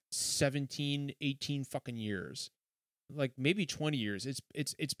say like 17, 18 fucking years, like maybe 20 years. It's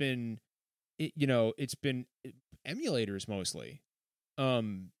been, it's been emulators mostly,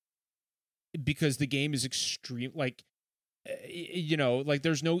 because the game is extreme. Like, like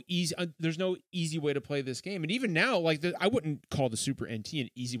there's no easy way to play this game. And even now, like I wouldn't call the Super NT an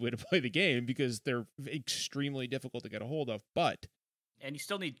easy way to play the game because they're extremely difficult to get a hold of. But and you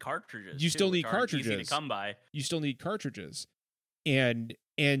still need cartridges. You still too, need which aren't cartridges. Easy to come by. You still need cartridges. And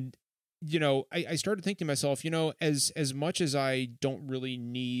I started thinking to myself, as much as I don't really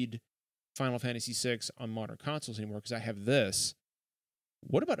need Final Fantasy VI on modern consoles anymore because I have this,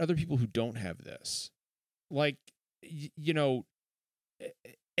 what about other people who don't have this? Like,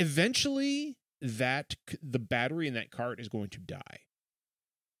 eventually the battery in that cart is going to die.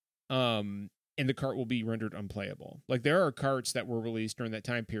 And the cart will be rendered unplayable. Like, there are carts that were released during that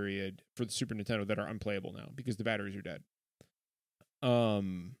time period for the Super Nintendo that are unplayable now because the batteries are dead.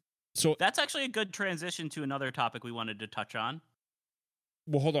 So that's actually a good transition to another topic we wanted to touch on.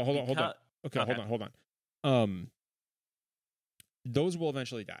 Well, hold on. Okay, hold on. Those will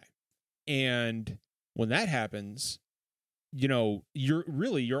eventually die. And when that happens, your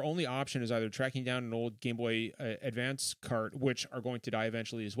only option is either tracking down an old Game Boy Advance cart, which are going to die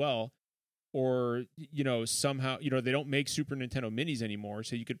eventually as well, or somehow they don't make Super Nintendo Minis anymore,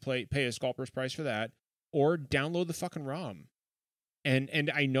 so you could pay a scalper's price for that, or download the fucking ROM.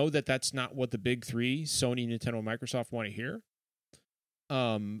 And I know that that's not what the big three, Sony, Nintendo, Microsoft, want to hear.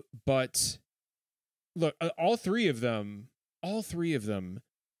 But look, all three of them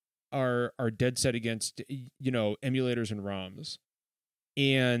are dead set against emulators and ROMs.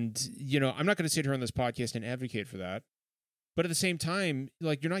 And I'm not going to sit here on this podcast and advocate for that. But at the same time,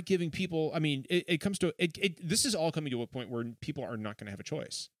 like, you're not giving people, I mean, it comes to this is all coming to a point where people are not going to have a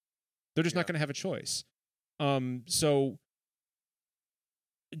choice. They're just not going to have a choice. So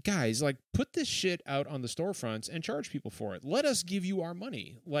guys, like, put this shit out on the storefronts and charge people for it. Let us give you our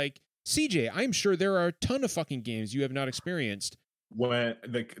money. Like, CJ, I'm sure there are a ton of fucking games you have not experienced. When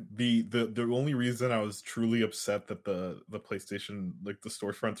the only reason I was truly upset that the PlayStation, like, the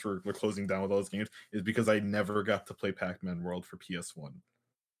storefronts were closing down with all those games is because I never got to play Pac-Man World for PS1.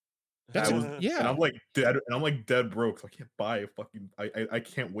 Yeah. And I'm like dead broke. So I can't buy a fucking. I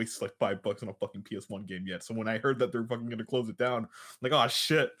can't waste like $5 on a fucking PS1 game yet. So when I heard that they're fucking gonna close it down, I'm like, oh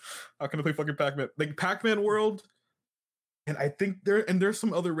shit, how can I play fucking Pac-Man? Like, Pac-Man World. And I think there's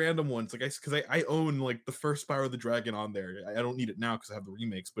some other random ones, like, because I own like the first Spyro the Dragon on there. I don't need it now because I have the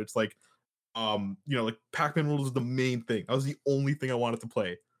remakes, but it's like, like, Pac-Man World was the main thing. That was the only thing I wanted to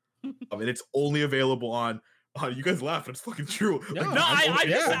play, and it's only available on. You guys laugh, but it's fucking true. No, Like, No,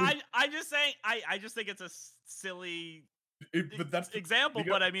 I'm I just think it's a silly but that's example,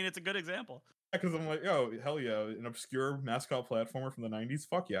 because- but I mean, it's a good example. because I'm like, oh, hell yeah, an obscure mascot platformer from the 90s,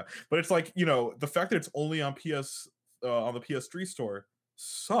 fuck yeah. But it's like, the fact that it's only on on the PS3 store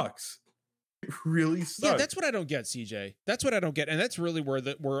sucks. It really sucks. Yeah, that's what I don't get, CJ. That's what I don't get, and that's really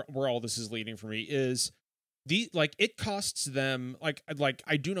where all this is leading for me is it costs them like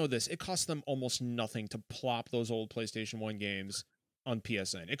I do know this. It costs them almost nothing to plop those old PlayStation 1 games on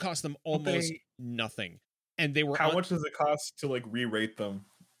PSN. It costs them almost nothing. And they were how much does it cost to like re-rate them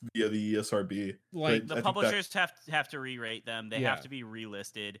via the ESRB? Like, The publishers have to re-rate them. They have to be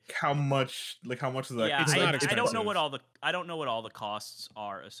relisted. How much is that? Yeah, It's not I don't know expensive. I don't know what all the costs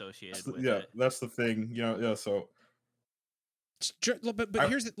are associated with yeah, it. that's the thing. Yeah, so but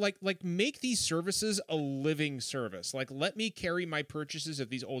here's the, like make these services a living service. Like, let me carry my purchases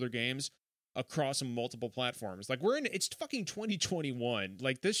of these older games across multiple platforms. Like, it's fucking 2021.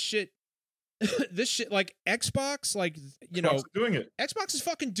 Like, this shit like Xbox, like, Xbox is doing it. Xbox is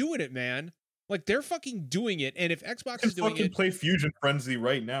fucking doing it, man. Like, they're fucking doing it. And if Xbox is doing it, play Fusion Frenzy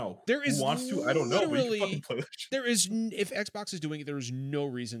right now. There is Who wants to? I don't know. But you can literally- fucking play that shit. if Xbox is doing it, there is no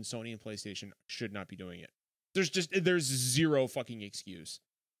reason Sony and PlayStation should not be doing it. There's zero fucking excuse.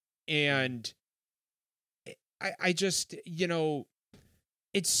 And I just,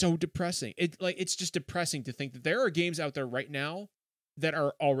 it's so depressing. It's just depressing to think that there are games out there right now that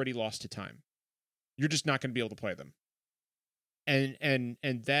are already lost to time. You're just not going to be able to play them. And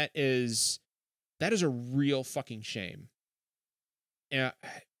that is a real fucking shame. Yeah.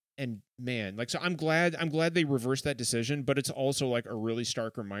 And man, like, so I'm glad they reversed that decision, but it's also like a really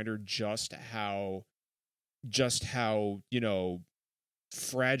stark reminder just how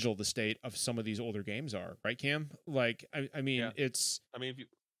fragile the state of some of these older games are, right, Cam? Like, I mean, Yeah. it's, I mean, if you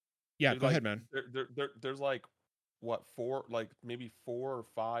yeah, there's go like- ahead, man. there's like what maybe 4 or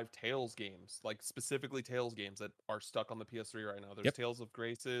 5 Tales games, like specifically Tales games that are stuck on the PS3 right now. There's Yep. Tales of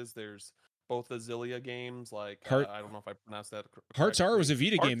Graces, there's both the Xillia games. Like I don't know if I pronounced that Hearts R was a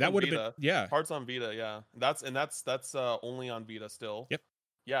correctly. Vita game. That would have been Hearts on Vita, yeah. That's only on Vita still. Yep.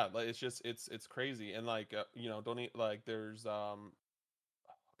 Yeah, like it's just it's crazy, and like don't like there's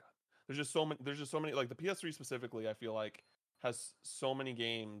there's just so many like the PS3 specifically. I feel like has so many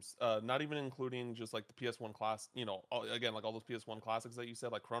games, not even including just like the PS1 class. Again, like all those PS1 classics that you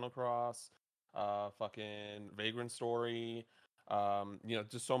said, like Chrono Cross, fucking Vagrant Story.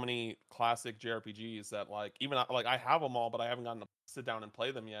 Just so many classic JRPGs that like even like I have them all, but I haven't gotten to sit down and play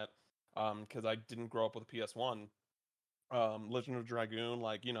them yet, because I didn't grow up with a PS1. Legend of Dragoon,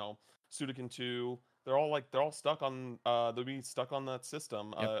 like Suikoden 2, they're all stuck on they'll be stuck on that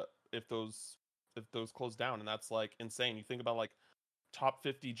system. Yep. If those close down, and that's like insane. You think about like top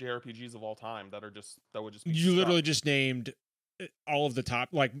 50 JRPGs of all time that would just be you stuck. literally just named all of the top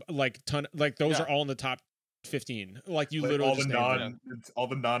like those are all in the top 15. Like you Like literally all just all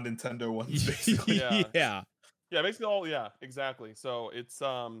the non-Nintendo ones basically. Yeah. Basically all exactly. So it's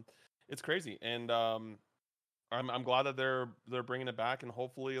crazy, and I'm glad that they're bringing it back, and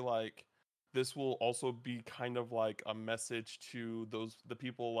hopefully like this will also be kind of like a message to the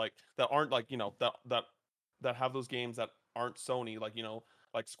people like that aren't like that have those games that aren't Sony, like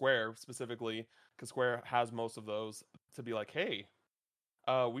like Square specifically, because Square has most of those, to be like, hey,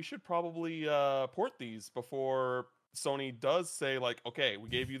 we should probably port these before Sony does say like, okay, we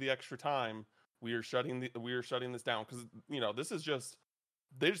gave you the extra time, we are shutting this down, because this is just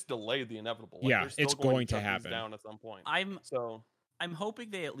they just delayed the inevitable. Like, Yeah, they're still it's going to shut these happen down at some point. I'm hoping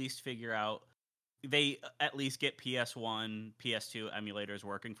they at least figure out, they at least get PS1, PS2 emulators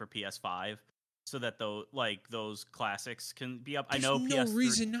working for PS5, so that those classics can be up. There's I know no PS3,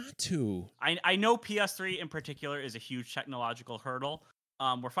 reason not to. I know PS3 in particular is a huge technological hurdle.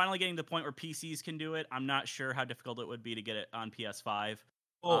 We're finally getting to the point where PCs can do it. I'm not sure how difficult it would be to get it on PS5.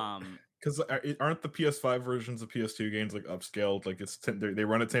 Because aren't the PS5 versions of PS2 games like upscaled? Like they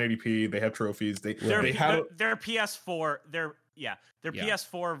run at 1080p. They have trophies. They're PS4. They're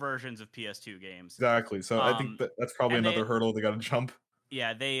PS4 versions of PS2 games. Exactly. So I think that's probably another hurdle they got to jump.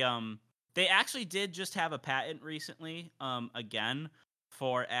 Yeah, they actually did just have a patent recently, again,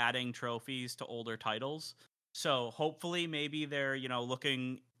 for adding trophies to older titles. So hopefully, maybe they're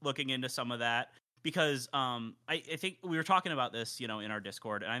looking into some of that. Because I think we were talking about this, in our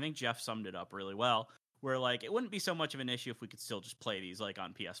Discord, and I think Jeff summed it up really well. Where like it wouldn't be so much of an issue if we could still just play these like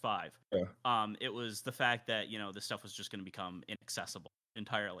on PS5. Yeah. It was the fact that this stuff was just going to become inaccessible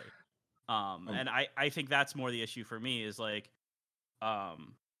entirely. And I think that's more the issue for me is like, I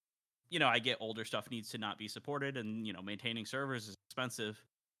get older stuff needs to not be supported, and maintaining servers is expensive.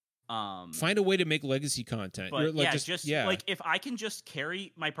 Find a way to make legacy content. But like if I can just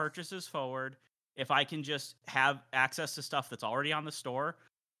carry my purchases forward. If I can just have access to stuff that's already on the store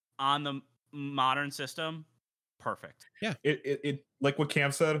on the modern system, perfect. Yeah. It like what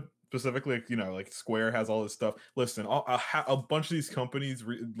Cam said specifically, like Square has all this stuff. Listen, a bunch of these companies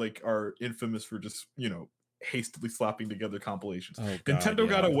are infamous for just, hastily slapping together compilations. Oh, God, Nintendo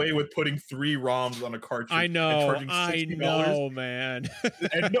got away with putting 3 ROMs on a cartridge. I know, and charging $60. Man.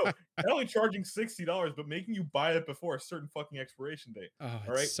 And no, not only charging $60, but making you buy it before a certain fucking expiration date. Oh,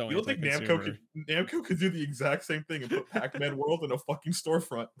 all right, so you don't think Namco could do the exact same thing and put Pac-Man World in a fucking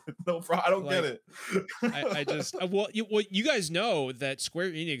storefront? No, I don't get it. I just you guys know that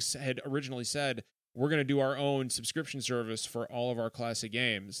Square Enix had originally said we're going to do our own subscription service for all of our classic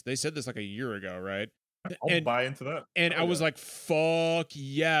games. They said this like a year ago, right? I'll buy into that. And I was like, fuck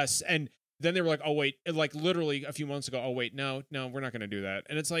yes. And then they were like, oh, wait, like literally a few months ago, oh, wait, no, we're not going to do that.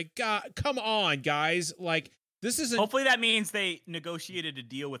 And it's like, God, come on, guys. Like, this isn't. Hopefully that means they negotiated a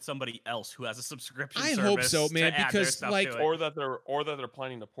deal with somebody else who has a subscription service. I hope so, man, because like, or that they're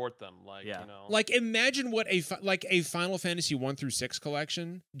planning to port them. Like, like imagine what a Final Fantasy 1-6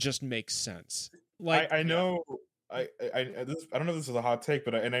 collection just makes sense. Like, I know. I don't know if this is a hot take,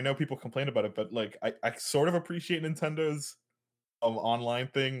 but I know people complain about it, but like I sort of appreciate Nintendo's online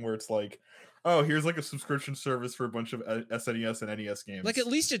thing where it's like, oh, here's like a subscription service for a bunch of SNES and NES games. Like at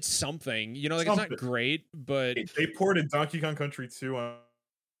least it's something, like it's not great, but they ported Donkey Kong Country 2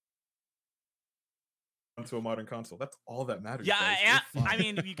 onto a modern console. That's all that matters. Yeah, I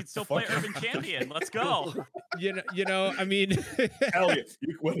mean, you can still play Urban Champion. Let's go. I mean, hell yeah,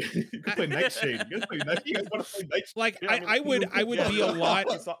 you can play Nightshade. You guys want to play Nightshade? Like, I would be a lot.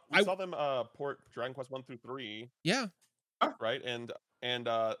 We saw them port Dragon Quest 1-3. Yeah. Right, and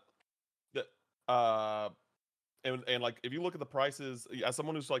like if you look at the prices, as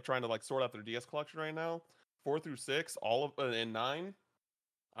someone who's like trying to like sort out their DS collection right now, 4-6, all of and 9.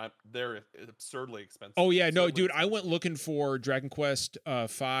 They're absurdly expensive. Oh yeah, no, Absurdly dude, I expensive. went looking for Dragon Quest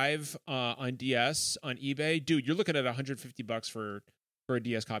 5 on DS on eBay. Dude, you're looking at $150 for a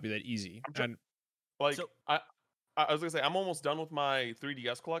DS copy. That easy. And Like So- I was gonna say I'm almost done with my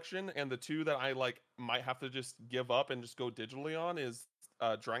 3DS collection, and the two that I like might have to just give up and just go digitally on is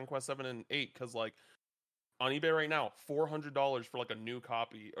Dragon Quest 7 and 8, because like on eBay right now, $400 for like a new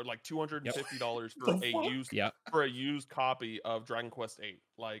copy, or like $250 for The fuck? a used copy of Dragon Quest 8.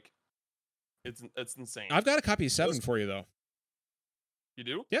 Like it's insane. I've got a copy of 7 for you though. You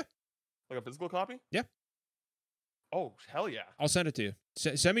do? Yeah. Like a physical copy? Yeah. Oh hell yeah! I'll send it to you.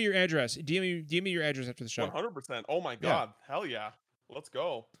 Send me your address. DM me your address after the show. 100%. Oh my god! Hell yeah! Let's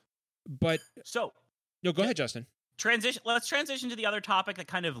go. But So no, go ahead, Justin. let's transition to the other topic that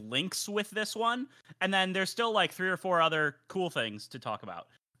kind of links with this one, and then there's still like 3 or 4 other cool things to talk about.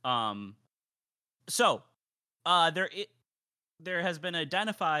 There has been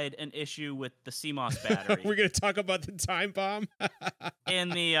identified an issue with the CMOS battery We're gonna talk about the time bomb. in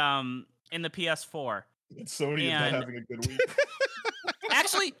the PS4. Sony is And- not having a good week.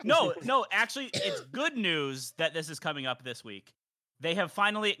 Actually, no, actually, it's good news that this is coming up this week. They have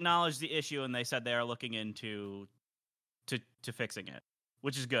finally acknowledged the issue, and they said they are looking into to fixing it,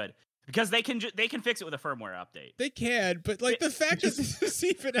 which is good because they can fix it with a firmware update. They can, but like the fact that this is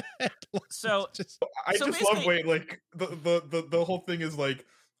even a headline. So just, I So just love basically- like the whole thing is like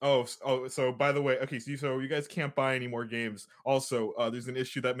so by the way, okay, so you guys can't buy any more games. Also, there's an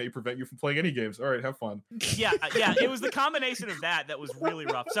issue that may prevent you from playing any games. All right, have fun. yeah, it was the combination of that was really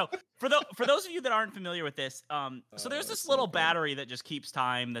rough. So for those of you that aren't familiar with this, so there's this that's little so good. battery that just keeps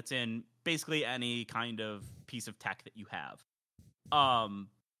time that's in basically any kind of piece of tech that you have.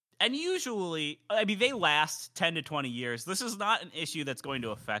 And usually, I mean, they last 10 to 20 years. This is not an issue that's going to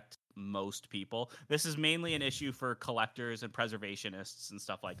affect most people. This is mainly an issue for collectors and preservationists and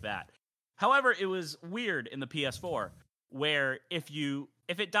stuff like that. However, it was weird in the PS4 where if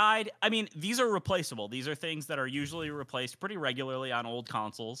it died, I mean, these are replaceable. These are things that are usually replaced pretty regularly on old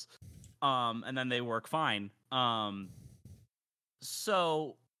consoles. And then they work fine.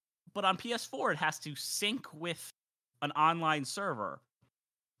 So, but on PS4 it has to sync with an online server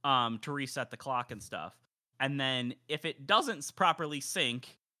to reset the clock and stuff. And then if it doesn't properly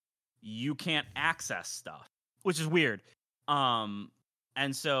sync, you can't access stuff, which is weird.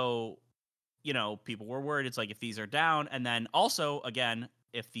 And so, you know, people were worried. It's like if these are down, and then also, again,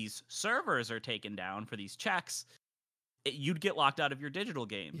 if these servers are taken down for these checks, you'd get locked out of your digital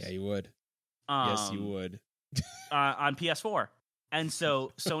games. yeah, you would. Yes, you would. On PS4. And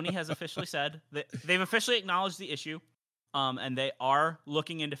so Sony has officially said that they've officially acknowledged the issue, and they are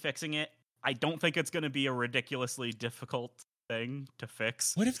looking into fixing it. I don't think it's going to be a ridiculously difficult thing to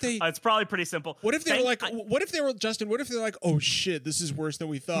fix. What if they? It's probably pretty simple. What if they were like? I- What if they were Justin? What if they're like? Oh shit, this is worse than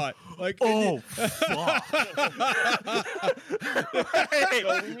we thought. Like, Oh, fuck.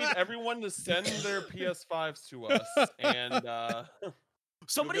 So we need everyone to send their PS5s to us, and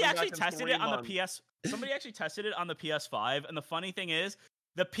Somebody You'll get actually them back in tested 3 it on months. the PS. Somebody actually tested it on the PS5, and the funny thing is,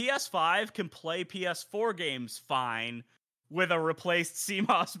 the PS5 can play PS4 games fine with a replaced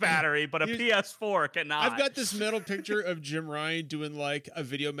CMOS battery, but a You- PS4 cannot. I've got this mental picture of Jim Ryan doing like a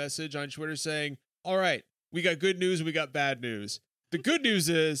video message on Twitter saying, "All right, we got good news and we got bad news. The good news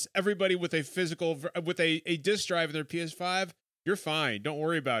is everybody with a a disc drive in their PS5, you're fine. Don't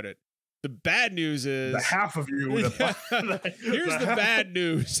worry about it. The bad news is The half of you. here's the bad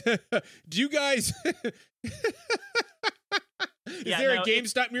news. Do you guys? Is Yeah, there no, a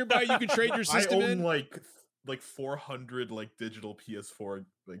GameStop nearby you can trade your I system own in? like 400 like digital PS4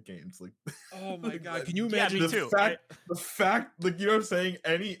 like games. Like Oh my god! Can you Yeah, imagine? me the too. fact like you know what I'm saying,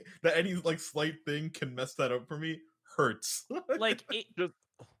 any like slight thing can mess that up for me hurts. like Just-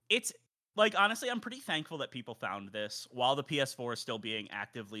 it's like honestly, I'm pretty thankful that people found this while the PS4 is still being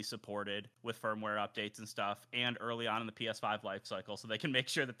actively supported with firmware updates and stuff, and early on in the PS5 life cycle, so they can make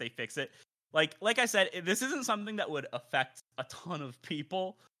sure that they fix it. Like I said, this isn't something that would affect a ton of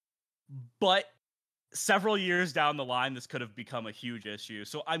people, but several years down the line, this could have become a huge issue.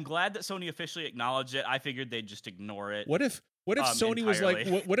 So I'm glad that Sony officially acknowledged it. I figured they'd just ignore it. What if Sony was like,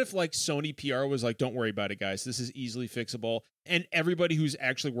 entirely. what if like Sony PR was like, don't worry about it, guys. This is easily fixable. And everybody who's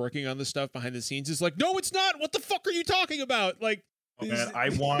actually working on this stuff behind the scenes is like, no, it's not. What the fuck are you talking about? Like, Man, I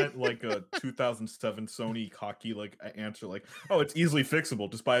want like a 2007 Sony cocky like answer like, oh, it's easily fixable.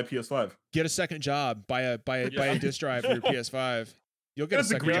 Just buy a PS5. get a second job, buy a Yeah. disc drive for your PS5. You'll get a That's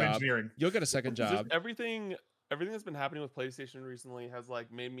second degree in job. engineering. You'll get a second just job. everything that's been happening with PlayStation recently has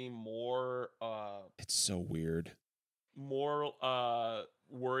like made me more It's so weird. more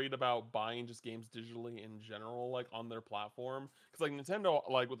worried about buying just games digitally in general, like on their platform. Because like Nintendo,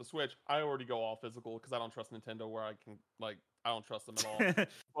 like with the Switch, I already go all physical because I don't trust Nintendo where I can like I don't trust them at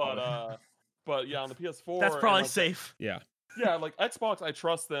all. But yeah, on the PS4, That's probably and, like, safe. Yeah. yeah, like Xbox, I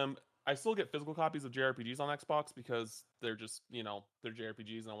trust them. I still get physical copies of JRPGs on Xbox because they're just, they're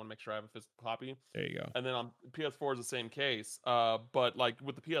JRPGs and I want to make sure I have a physical copy. There you go. And then on PS4 is the same case. But like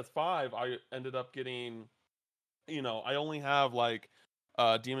with the PS5, I ended up getting, I only have like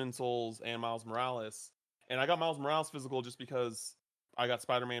Demon Souls and Miles Morales. And I got Miles Morales physical just because I got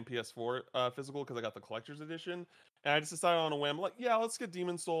Spider-Man PS4 physical because I got the collector's edition. And I just decided on a whim, like, yeah, let's get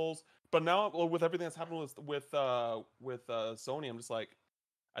Demon Souls. But now with everything that's happened with Sony, I'm just like,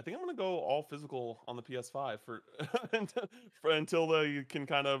 I think I'm gonna go all physical on the PS5 until they can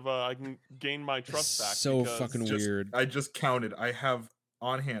kind of I can gain my trust back. So fucking weird. I just counted. I have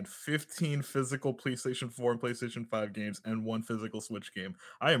on hand 15 physical PlayStation 4 and PlayStation 5 games and 1 physical Switch game.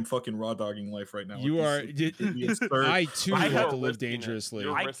 I am fucking raw dogging life right now. You are. I too have to live dangerously.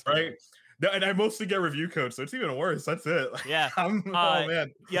 Right. No, and I mostly get review codes, so it's even worse. That's it. Yeah. Oh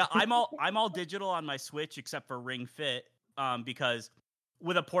man. Yeah, I'm all digital on my Switch except for Ring Fit, because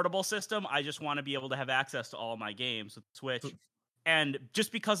with a portable system, I just want to be able to have access to all my games with Switch. And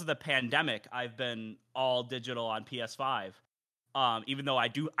just because of the pandemic, I've been all digital on PS5. Even though I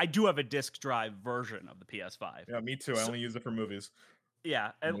do have a disc drive version of the PS5. Yeah, me too. I only use it for movies.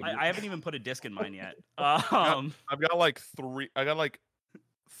 Yeah, and I haven't even put a disc in mine yet. I've got like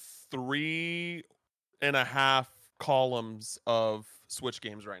 3.5 columns of Switch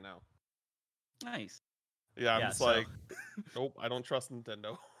games right now. Nice. Yeah, I'm just like, nope, I don't trust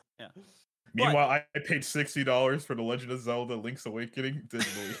Nintendo. Yeah. Meanwhile, I paid $60 for The Legend of Zelda: Link's Awakening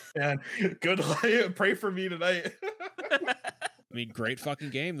digitally. And good luck. Pray for me tonight. I mean, great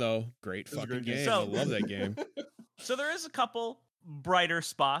fucking game though. Great fucking game. So, I love that game. So there is a couple brighter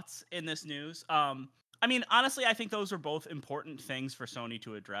spots in this news. I mean, honestly, I think those are both important things for Sony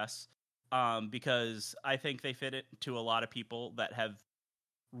to address, because I think they fit it to a lot of people that have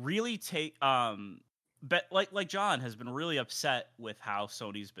really but like John has been really upset with how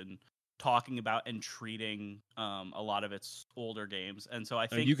Sony's been talking about and treating a lot of its older games, and so I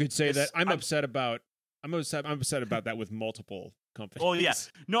think you could say that I'm upset about that with multiple companies. Oh yeah,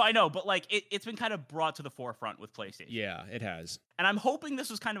 no, I know, but like it's been kind of brought to the forefront with PlayStation. Yeah, it has, and I'm hoping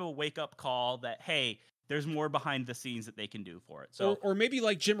this was kind of a wake up call that hey, there's more behind the scenes that they can do for it. So or maybe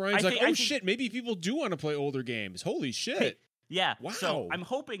like Jim Ryan's shit, maybe people do want to play older games. Holy shit! Hey, yeah, wow. So I'm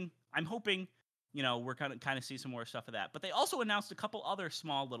hoping. We're kind of see some more stuff of that. But they also announced a couple other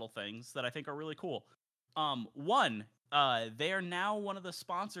small little things that I think are really cool. One, they are now one of the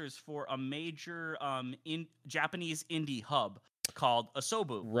sponsors for a major Japanese indie hub called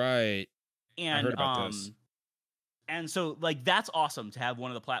Asobu. Right. And I heard about this. And so like that's awesome to have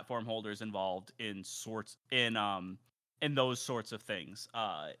one of the platform holders involved in those sorts of things.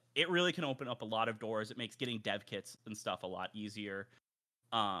 It really can open up a lot of doors. It makes getting dev kits and stuff a lot easier.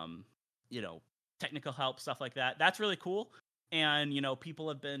 Technical help, stuff like that. That's really cool. And, people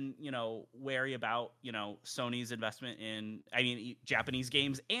have been, wary about, Sony's investment in, Japanese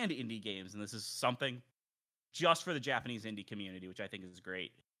games and indie games. And this is something just for the Japanese indie community, which I think is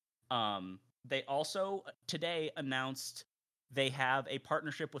great. They also today announced they have a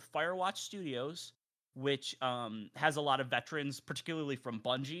partnership with Firewatch Studios, which has a lot of veterans, particularly from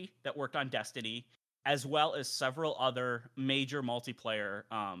Bungie, that worked on Destiny, as well as several other major multiplayer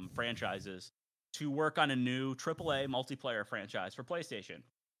franchises to work on a new AAA multiplayer franchise for PlayStation,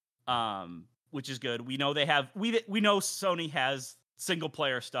 which is good. We know we know Sony has single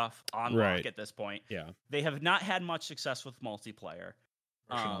player stuff on lock at this point. Yeah, they have not had much success with multiplayer.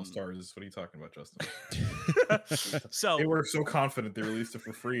 All-Stars. What are you talking about, Justin? So they were so confident they released it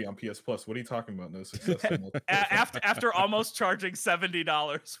for free on PS Plus. What are you talking about? No success. after almost charging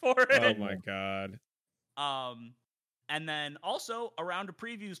 $70 for it. Oh my god. And then also a round of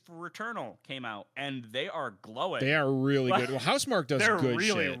previews for Returnal came out, and they are glowing. They are really good. Well, Housemarque does They're good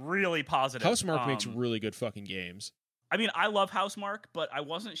really, shit. really positive. Housemarque makes really good fucking games. I mean, I love Housemarque, but I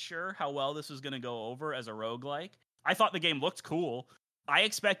wasn't sure how well this was going to go over as a roguelike. I thought the game looked cool. I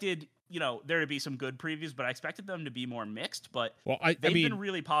expected, there to be some good previews, but I expected them to be more mixed. But they've been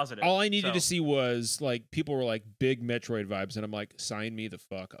really positive. All I needed to see was like people were like big Metroid vibes, and I'm like, sign me the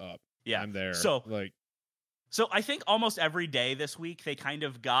fuck up. Yeah, I'm there. So I think almost every day this week they kind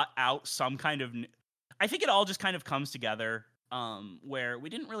of got out some kind of. I think it all just kind of comes together where we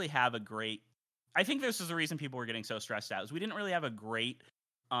didn't really have a great. I think this is the reason people were getting so stressed out is we didn't really have a great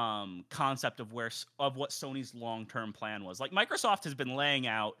concept of what Sony's long-term plan was. Like Microsoft has been laying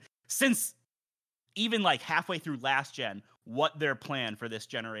out since even like halfway through last gen, what their plan for this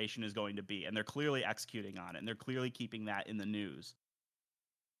generation is going to be. And they're clearly executing on it, and they're clearly keeping that in the news.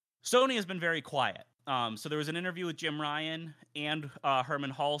 Sony has been very quiet. So there was an interview with Jim Ryan and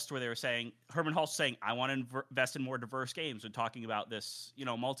Herman Hulst where they were saying, Herman Hulst saying, I want to invest in more diverse games, and talking about this,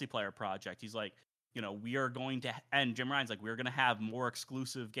 multiplayer project. He's like, we are going to, and Jim Ryan's like, we're going to have more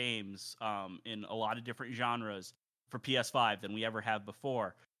exclusive games in a lot of different genres for PS5 than we ever have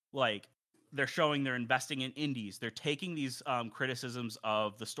before. Like, they're showing they're investing in indies. They're taking these criticisms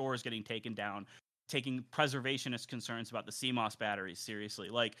of the stores getting taken down, taking preservationist concerns about the CMOS batteries seriously.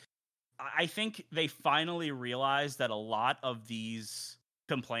 Like, I think they finally realized that a lot of these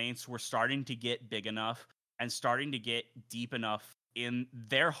complaints were starting to get big enough and starting to get deep enough in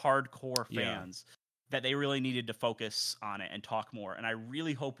their hardcore fans that they really needed to focus on it and talk more. And I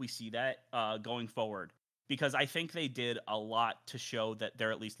really hope we see that going forward, because I think they did a lot to show that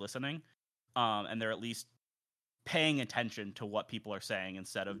they're at least listening and they're at least paying attention to what people are saying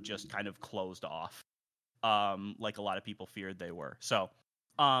instead of just kind of closed off like a lot of people feared they were. So,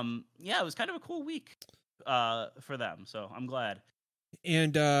 it was kind of a cool week for them. So I'm glad.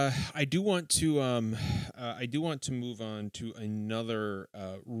 And I do want to move on to another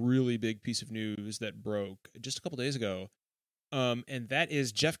really big piece of news that broke just a couple days ago, and that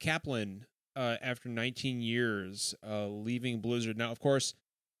is Jeff Kaplan, after 19 years, leaving Blizzard. Now, of course,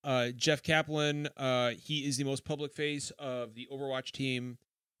 Jeff Kaplan, he is the most public face of the Overwatch team.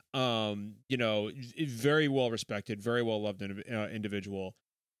 Very well respected, very well loved individual.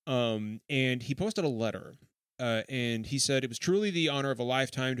 And he posted a letter. And he said, it was truly the honor of a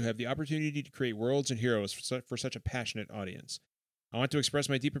lifetime to have the opportunity to create worlds and heroes for such a passionate audience. I want to express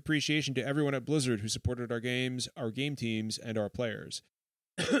my deep appreciation to everyone at Blizzard who supported our games, our game teams, and our players.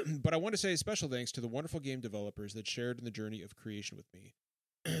 But I want to say a special thanks to the wonderful game developers that shared in the journey of creation with me.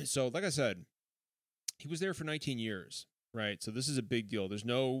 So, like I said, he was there for 19 years, right? So this is a big deal. There's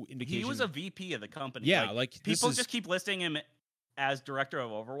no indication. He was a VP of the company. Yeah, people just keep listing him as director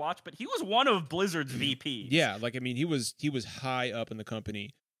of Overwatch, but he was one of Blizzard's VPs. Yeah, he was high up in the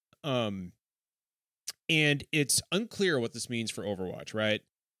company. And it's unclear what this means for Overwatch, right?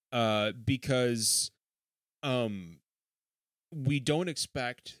 Because we don't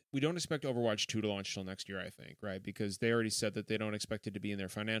expect Overwatch 2 to launch till next year, I think, right? Because they already said that they don't expect it to be in their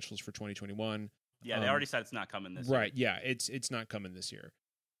financials for 2021. Yeah, they already said it's not coming this year. Right, yeah, it's not coming this year.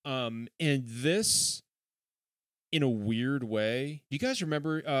 And this, in a weird way, do you guys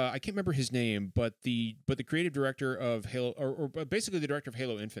remember? I can't remember his name, but the creative director of Halo, or basically the director of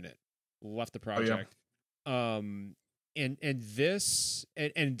Halo Infinite, left the project. Oh, yeah. And this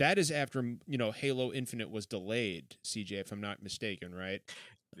and that is after Halo Infinite was delayed. CJ, if I'm not mistaken, right?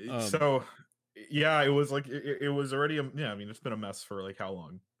 So, yeah, it was like it was already. It's been a mess for like how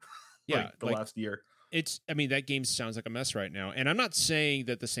long? Yeah, the last year. That game sounds like a mess right now, and I'm not saying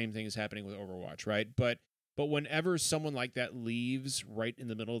that the same thing is happening with Overwatch, right? But whenever someone like that leaves right in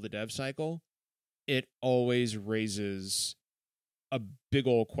the middle of the dev cycle, it always raises a big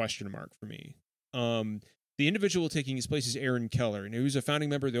old question mark for me. The individual taking his place is Aaron Keller, and who's a founding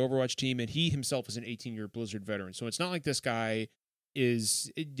member of the Overwatch team, and he himself is an 18-year Blizzard veteran. So it's not like this guy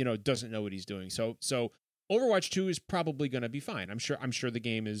doesn't know what he's doing. So Overwatch 2 is probably going to be fine. I'm sure the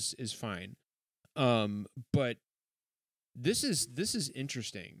game is fine. But this is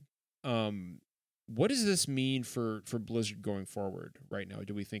interesting. What does this mean for Blizzard going forward right now,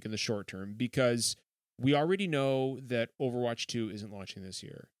 do we think, in the short term? Because we already know that Overwatch 2 isn't launching this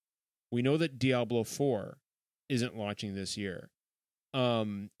year. We know that Diablo 4 isn't launching this year.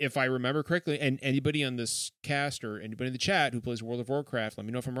 If I remember correctly, and anybody on this cast or anybody in the chat who plays World of Warcraft, let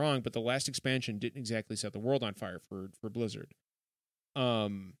me know if I'm wrong, but the last expansion didn't exactly set the world on fire for Blizzard. What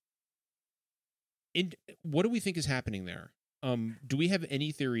do we think is happening there? Do we have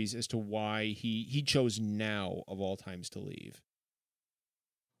any theories as to why he chose now of all times to leave?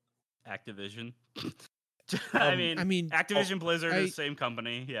 Activision. I mean, Activision Blizzard is the same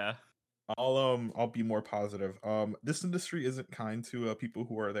company. Yeah. I'll be more positive. This industry isn't kind to people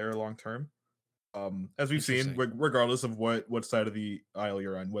who are there long term. As we've seen, regardless of what side of the aisle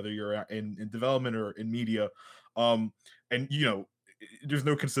you're on, whether you're in development or in media, and there's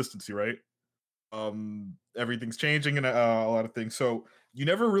no consistency, right? Everything's changing and a lot of things. So you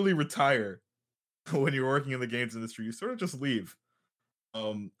never really retire when you're working in the games industry. You sort of just leave.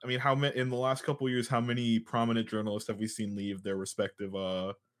 In the last couple of years, how many prominent journalists have we seen leave their respective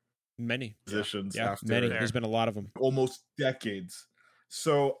many positions? Yeah, after many. There's been a lot of them, almost decades.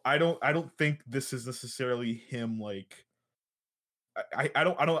 So I don't think this is necessarily him. Like, I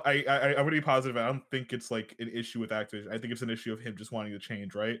would be positive. I don't think it's like an issue with Activision. I think it's an issue of him just wanting to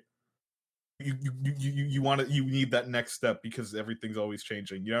change, right? you need that next step because everything's always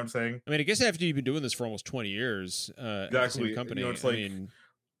changing. You know what I'm saying? I mean, I guess after you've been doing this for almost 20 years, at the Exactly. same company, It's like, I mean,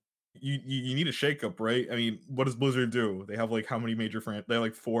 you need a shakeup, right? I mean, what does Blizzard do? They have like how many major they have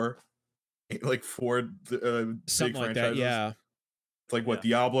like four big something like that. franchises. Yeah. It's like what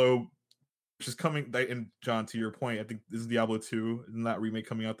Diablo, which is coming. And John, to your point, I think this is Diablo 2, isn't that remake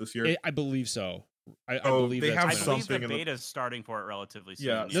coming out this year? I believe so. I Oh, believe they that's have I coming out. believe something the in the- beta's starting for it relatively soon.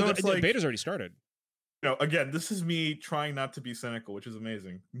 Yeah, No, so the, it's the like- beta's already started. Again, this is me trying not to be cynical, which is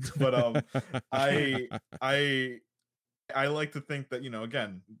amazing. But I like to think that,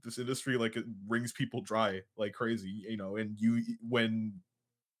 again, this industry, like, it wrings people dry like crazy, and when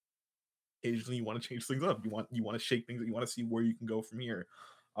occasionally you want to change things up, you want to shake things, you want to see where you can go from here.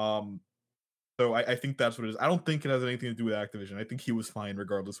 So I think that's what it is. I don't think it has anything to do with Activision. I think he was fine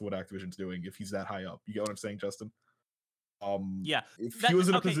regardless of what Activision's doing if he's that high up. You get what I'm saying, Justin? Yeah. If he was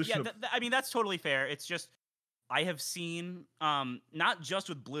in a okay, position yeah, I mean, that's totally fair. It's just I have seen, not just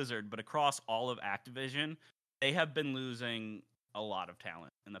with Blizzard, but across all of Activision, they have been losing a lot of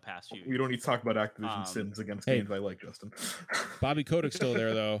talent in the past few years. we don't need to talk about Activision sins against hey. games I like, Justin. Bobby Kodak's still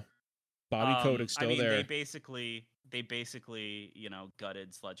there, though. Bobby Kodak's still I mean, there. They basically,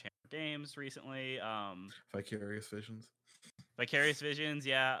 gutted Sledgehammer Games recently. Vicarious Visions. Vicarious Visions,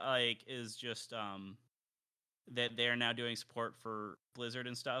 yeah, like is just that they're now doing support for Blizzard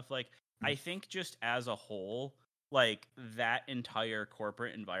and stuff. Like, I think just as a whole, like that entire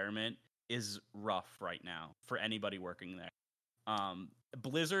corporate environment is rough right now for anybody working there.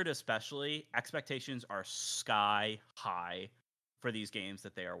 Blizzard especially, expectations are sky high for these games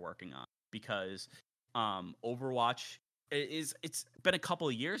that they are working on because Overwatch it's been a couple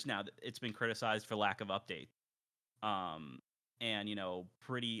of years now that it's been criticized for lack of updates. And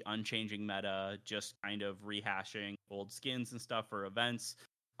pretty unchanging meta, just kind of rehashing old skins and stuff for events.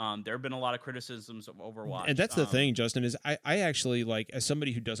 There have been a lot of criticisms of Overwatch, and that's the thing, Justin, is I actually, like, as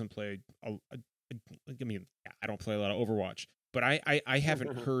somebody who doesn't play I don't play a lot of Overwatch, but I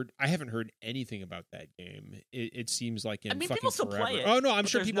haven't heard anything about that game. It seems like in fucking people still forever. play it. Oh no, I'm but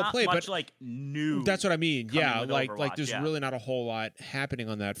sure there's people not play, much, but like new. that's what I mean. coming Yeah, with like Overwatch, there's yeah. really not a whole lot happening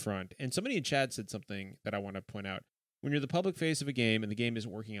on that front. And somebody in chat said something that I want to point out. When you're the public face of a game and the game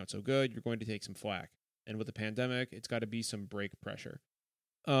isn't working out so good, you're going to take some flack. And with the pandemic, it's got to be some break pressure.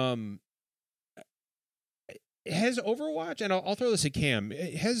 Has Overwatch, and I'll throw this at Cam,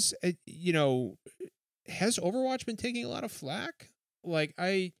 has Overwatch been taking a lot of flack? Like,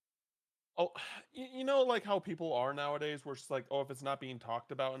 like how people are nowadays, where it's like, oh, if it's not being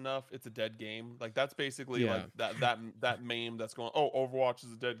talked about enough, it's a dead game. Like, that's basically like that meme that's going, oh, Overwatch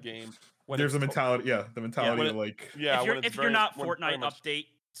is a dead game. When There's a mentality, the mentality of like, if you're not Fortnite update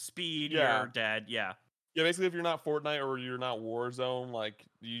speed, you're dead. Yeah. Yeah, basically, if you're not Fortnite or you're not Warzone, like,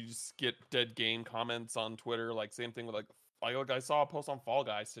 you just get dead game comments on Twitter. Like, same thing with like I saw a post on Fall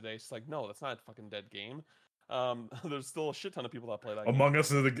Guys today. It's like, no, that's not a fucking dead game. There's still a shit ton of people that play that game. Among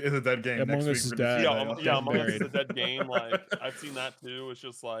Us is a dead game. Among Us is dead. Yeah, Among Us is a dead game. Like, I've seen that too. It's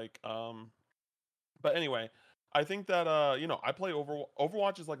just like, but anyway, I think that I play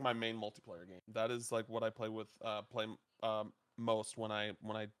Overwatch is like my main multiplayer game. That is like what I play with most when I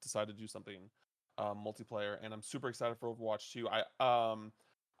decide to do something multiplayer, and I'm super excited for Overwatch 2.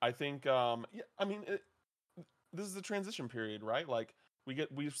 I think this is a transition period, right? Like,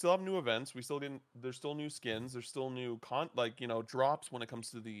 we still have new events, there's still new skins, there's still new drops when it comes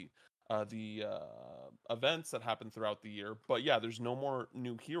to the events that happen throughout the year. But yeah, there's no more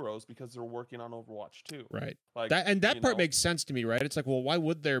new heroes because they're working on Overwatch 2. Right. Like that part makes sense to me, right? It's like, well, why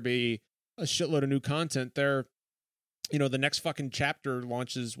would there be a shitload of new content there? The next fucking chapter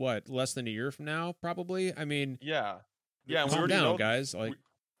launches less than a year from now, probably. I mean, yeah. And calm down, guys. Like,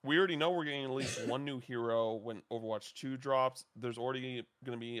 we already know we're getting at least one new hero when Overwatch 2 drops. There's already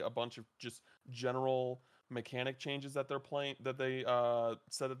going to be a bunch of just general mechanic changes that they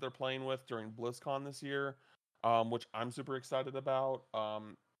said that they're playing with during BlizzCon this year, which I'm super excited about.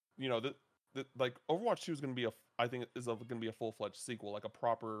 Like, Overwatch 2 is going to be going to be a full-fledged sequel, like a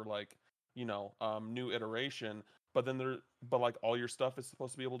proper new iteration. But then like all your stuff is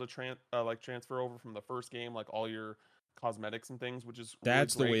supposed to be able to transfer over from the first game, like all your cosmetics and things, which is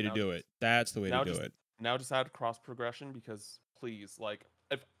that's really the way great. to do it. That's the way to do it. Now just add cross progression, because please, like,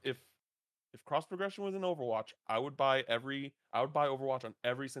 if cross progression was in Overwatch, I would buy Overwatch on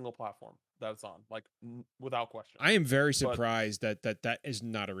every single platform that it's on, like, without question. I am very surprised that is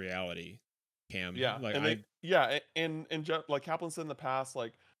not a reality, Cam. Yeah, like, and like Kaplan said in the past,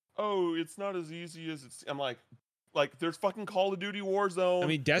 like, oh, it's not as easy as it's. I'm like, Like, there's fucking Call of Duty Warzone. I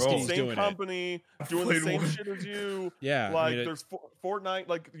mean, Destiny's same doing company I've doing the played same one. shit as you. Yeah, I Like, mean, there's Fortnite.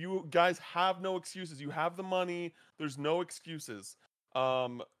 Like, you guys have no excuses. You have the money. There's no excuses.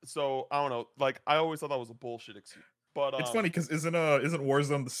 So I don't know. Like, I always thought that was a bullshit excuse. But It's funny because isn't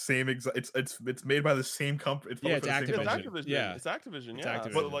Warzone the same exact? It's made by the same company. Yeah, it's it's Activision. Activision. Yeah. It's Activision. It's Yeah,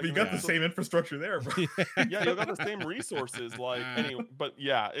 Activision. but like, we I got mean, the so- same infrastructure there, bro. yeah, you got the same resources. Like, anyway, but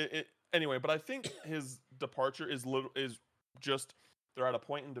yeah, anyway. But I think his departure is just they're at a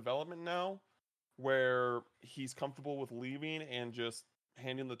point in development now where he's comfortable with leaving and just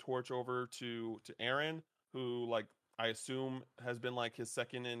handing the torch over to Aaron, who, like, I assume has been like his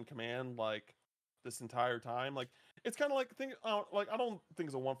second in command like this entire time. Like, it's kind of like like, I don't think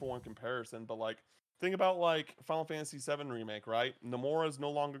it's a 1-for-1 comparison, but like, think about like Final Fantasy VII remake, right? Nomura is no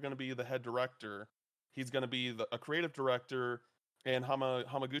longer going to be the head director; he's going to be a creative director, and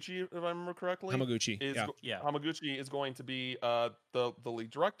Hamaguchi, if I remember correctly, Hamaguchi. Yeah. Yeah. Hamaguchi is going to be the lead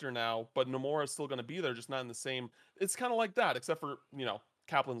director now, but Nomura is still going to be there, just not in the same. It's kind of like that, except for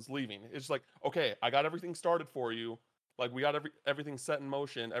Kaplan's leaving. It's like, okay, I got everything started for you. Like, we got everything set in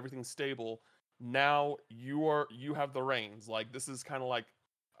motion, everything's stable. Now you have the reins. Like, this is kind of like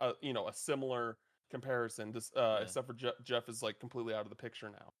a similar comparison. This except for Jeff is like completely out of the picture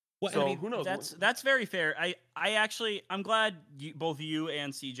now. Well, So I mean, who knows? That's very fair. I'm glad both you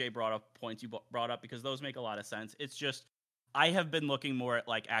and CJ brought up points you brought up, because those make a lot of sense. It's just, I have been looking more at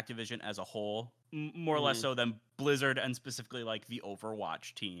like Activision as a whole, more or less so than Blizzard, and specifically like the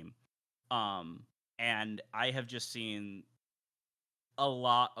Overwatch team. And I have just seen a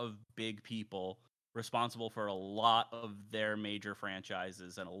lot of big people responsible for a lot of their major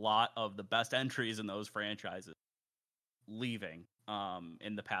franchises and a lot of the best entries in those franchises leaving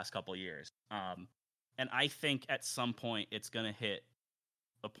in the past couple years. And I think at some point it's going to hit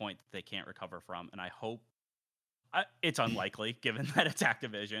a point that they can't recover from. And I hope it's unlikely given that it's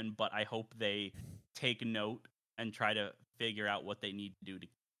Activision, but I hope they take note and try to figure out what they need to do to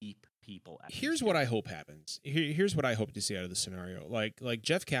keep people at Here's what I hope happens. Here's what I hope to see out of the scenario. Like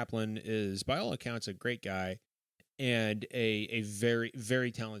Jeff Kaplan is, by all accounts, a great guy and a very, very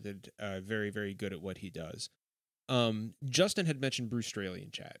talented, very, very good at what he does. Justin had mentioned Bruce Straley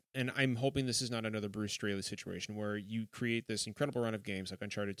in chat, and I'm hoping this is not another Bruce Straley situation where you create this incredible run of games like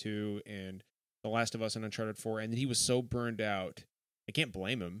Uncharted 2 and The Last of Us and Uncharted 4, and then he was so burned out. I can't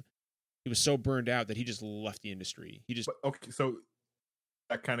blame him. He was so burned out that he just left the industry. He just Okay, so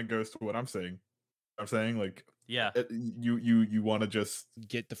that kind of goes to what I'm saying. I'm saying, like, Yeah. you want to just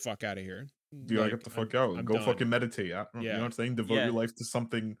get the fuck out of here. get the fuck out. I'm Go done. fucking meditate. You know Yeah. what I'm saying? Devote Yeah. your life to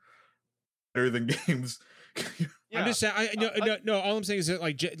something better than games. I'm just saying. No. All I'm saying is that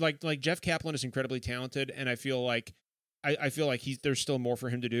like Jeff Kaplan is incredibly talented, and I feel like there's still more for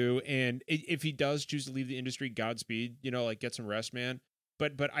him to do. And if he does choose to leave the industry, Godspeed. Like, get some rest, man.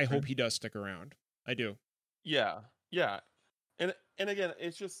 But I hope he does stick around. I do. Yeah. And again,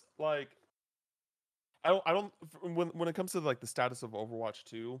 it's just like, I don't when it comes to like the status of Overwatch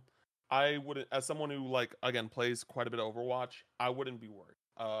 2, I wouldn't, as someone who, like, again, plays quite a bit of Overwatch, I wouldn't be worried.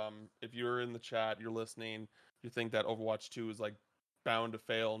 If you're in the chat, you're listening, you think that Overwatch 2 is like bound to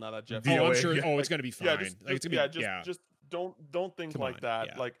fail now that Jeff. Oh, I'm DOA, sure. yeah. Oh, it's gonna be fine. Just don't think Come like on, that.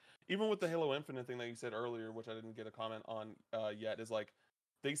 yeah. Like, even with the Halo Infinite thing that you said earlier, which I didn't get a comment on yet, is like,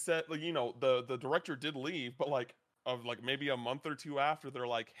 they said, like, the director did leave, but like, of like maybe a month or two after, they're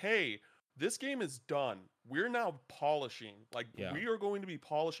like, hey, this game is done. We're now polishing. Like, Yeah. we are going to be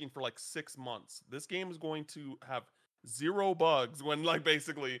polishing for like 6 months. This game is going to have 0 bugs when, like,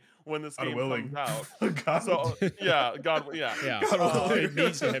 basically when this God game willing. comes out. God So yeah, God, yeah. Yeah. God It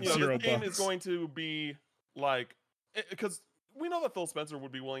needs to have This 0 game bugs. is going to be like, because we know that Phil Spencer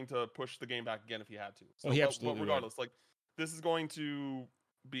would be willing to push the game back again if he had to. So, Well, he but absolutely would. regardless, like, this is going to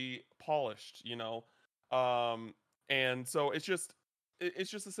be polished, and so it's just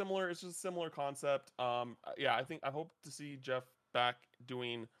a similar concept. Yeah, I hope to see Jeff back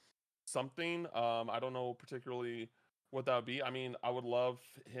doing something. I don't know particularly what that would be. I mean, I would love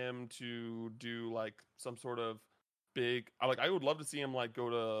him to do like some sort of big. I would love to see him like go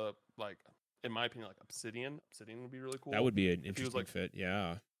to, like, in my opinion, like Obsidian. Obsidian would be really cool. That would be an he was, interesting like, fit.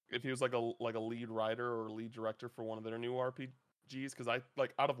 Yeah. if he was like a lead writer or lead director for one of their new RPGs, because I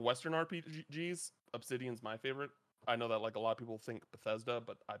like, out of Western RPGs, Obsidian's my favorite. I know that like a lot of people think Bethesda,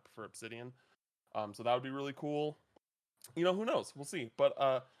 but I prefer Obsidian. So that would be really cool. Who knows? We'll see. But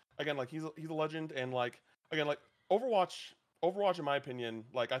again, like, he's a legend, and like, again, like, Overwatch in my opinion,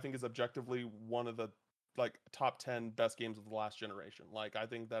 like, I think is objectively one of the, like, top 10 best games of the last generation. Like, I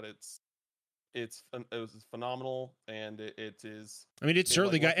think that it's it was phenomenal, and it is. I mean, it's They,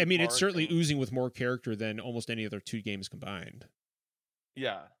 certainly like, got. I mean, it's worked certainly hard, oozing with more character than almost any other 2 games combined.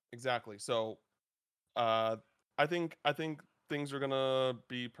 yeah, exactly. So, uh, I think things are gonna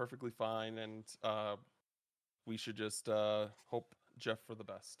be perfectly fine, and we should just hope Jeff for the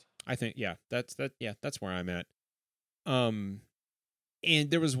best. I think, yeah, that's where I'm at. And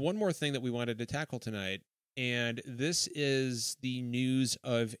there was one more thing that we wanted to tackle tonight, and this is the news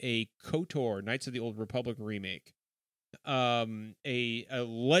of a KOTOR Knights of the Old Republic remake. A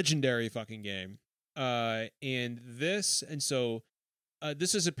legendary fucking game. And so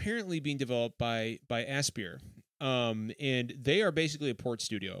this is apparently being developed by Aspyr. And they are basically a port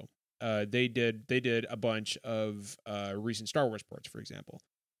studio. They did a bunch of recent Star Wars ports, for example.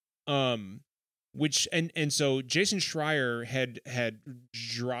 Which and so Jason Schreier had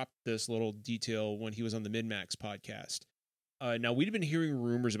dropped this little detail when he was on the MinMax podcast. Now we'd been hearing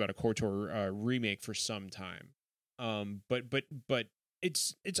rumors about a KOTOR remake for some time. But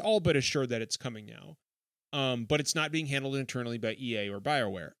it's all but assured that it's coming now. But it's not being handled internally by EA or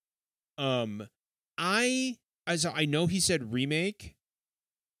BioWare. I know he said remake,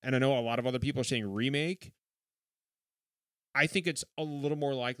 and I know a lot of other people are saying remake. I think it's a little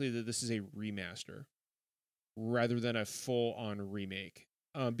more likely that this is a remaster rather than a full-on remake.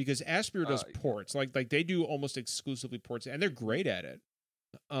 Because Aspyr does ports, like they do almost exclusively ports, and they're great at it.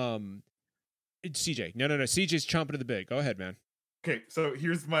 It's CJ. No. CJ's chomping at the bit. Go ahead, man. Okay, so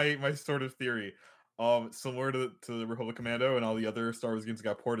here's my sort of theory. Similar to the Republic Commando and all the other Star Wars games that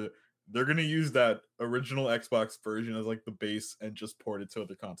got ported, they're gonna use that original Xbox version as like the base and just port it to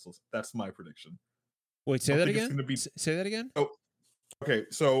other consoles. That's my prediction. Wait, say that again. Say that again. Oh, okay.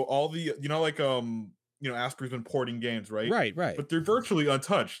 So all the Aspyr's been porting games, right? Right. But they're virtually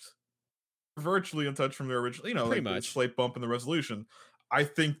untouched. From their original. Pretty like much. a slight bump in the resolution. I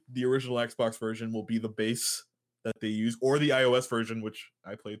think the original Xbox version will be the base that they use, or the iOS version, which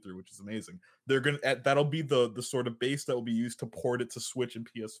I played through, which is amazing. That'll be the sort of base that will be used to port it to Switch and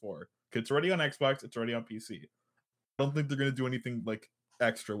PS4. It's already on Xbox. It's already on PC. I don't think they're gonna do anything like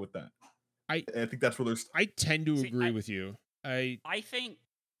extra with that. I think that's where there's. I tend to agree with you. I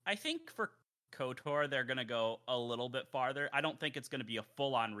think for KOTOR they're gonna go a little bit farther. I don't think it's gonna be a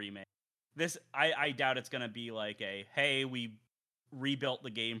full-on remake. I doubt it's gonna be like hey, we rebuilt the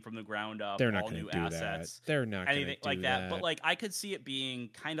game from the ground up. They're not all going new to do assets. That. They're not anything gonna do like that. But like I could see it being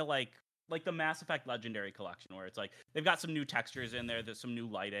kind of like the Mass Effect Legendary Collection, where it's like they've got some new textures in there, there's some new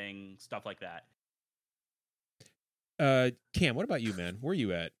lighting, stuff like that. Cam, what about you, man? Where are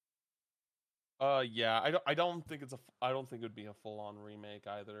you at? Yeah, I don't think it would be a full-on remake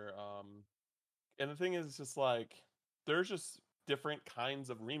either. And the thing is, it's just like there's just different kinds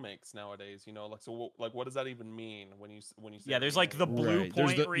of remakes nowadays, like, so like what does that even mean when you say there's remake? like the Blue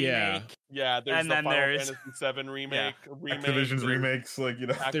Point remake, there's and the then Final there's Fantasy VII remake, Activision's remakes, like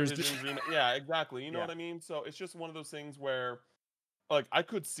Activision's remake, yeah, exactly, you know Yeah. what I mean. So it's just one of those things where like I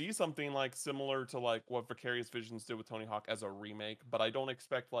could see something like similar to like what Vicarious Visions did with Tony Hawk as a remake, but I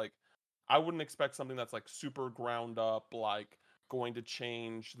wouldn't expect something that's like super ground up, like going to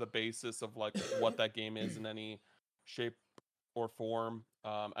change the basis of like what that game is in any shape or form.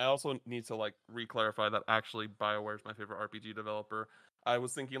 I also need to like re-clarify that actually BioWare is my favorite RPG developer. I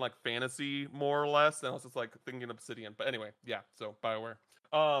was thinking like fantasy more or less, and I was just like thinking Obsidian. But anyway, yeah, so BioWare.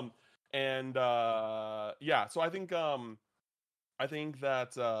 So I think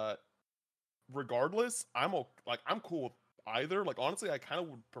that regardless, I'm cool with either. Like honestly, I kind of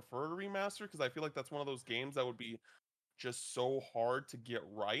would prefer a remaster because I feel like that's one of those games that would be just so hard to get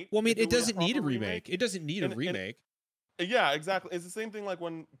right. Well, I mean, it doesn't need a remake. It doesn't need a remake. Yeah, exactly. It's the same thing like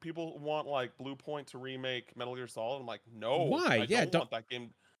when people want like Blue Point to remake Metal Gear Solid. I'm like, no, why? I don't want that game.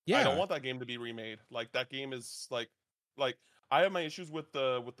 Yeah, I don't want that game to be remade. Like that game is like I have my issues with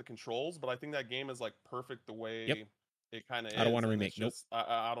the controls, but I think that game is like perfect the way it kind of is. I don't want to remake. Nope.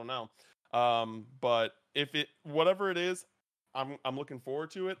 I don't know. But if it whatever it is, I'm looking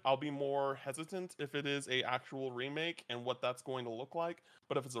forward to it. I'll be more hesitant if it is a actual remake and what that's going to look like.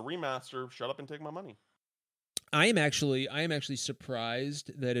 But if it's a remaster, shut up and take my money. I am actually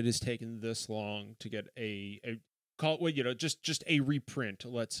surprised that it has taken this long to get a call it, well, just a reprint,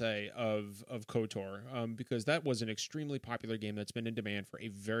 let's say, of KOTOR, because that was an extremely popular game that's been in demand for a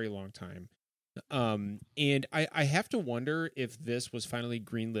very long time. And I have to wonder if this was finally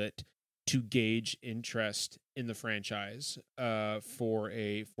greenlit to gauge interest in the franchise for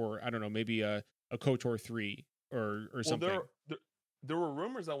I don't know, maybe a KOTOR 3 or something. Well, there were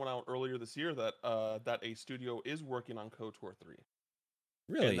rumors that went out earlier this year that that a studio is working on KOTOR 3.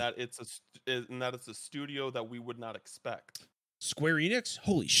 Really? And that it's a studio that we would not expect. Square Enix?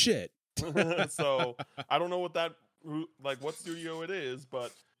 Holy shit. So I don't know what studio it is,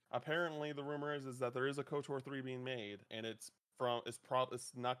 but apparently the rumor is that there is a KOTOR 3 being made, and it's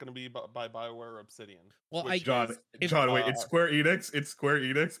not going to be by BioWare or Obsidian. Well, John, wait, it's Square Enix. It's Square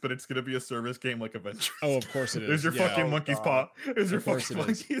Enix, but it's gonna be a service game like Avengers. Oh, of course it is. There's your Yeah. fucking monkey's paw. There's your Of course fucking it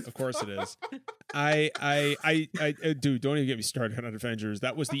is. monkey's Of course paw. it is. I dude, don't even get me started on Avengers.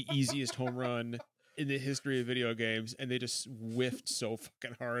 That was the easiest home run in the history of video games, and they just whiffed so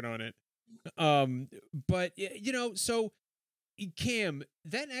fucking hard on it. But so Cam,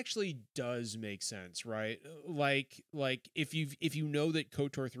 that actually does make sense, right? Like if you know that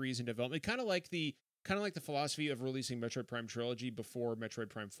KOTOR 3 is in development, kind of like the philosophy of releasing Metroid Prime Trilogy before Metroid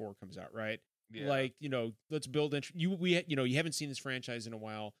Prime 4 comes out, right? Yeah. Like, let's build you haven't seen this franchise in a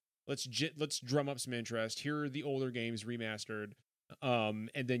while. Let's drum up some interest. Here are the older games remastered. And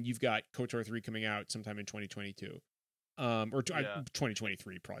then you've got KOTOR 3 coming out sometime in 2022. Or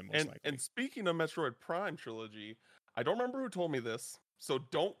 2023 probably most likely. And speaking of Metroid Prime Trilogy, I don't remember who told me this, so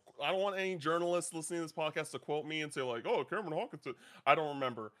I don't want any journalists listening to this podcast to quote me and say like, "Oh, Cameron Hawkins." I don't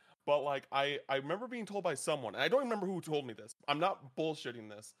remember, but like I remember being told by someone, and I don't remember who told me this. I'm not bullshitting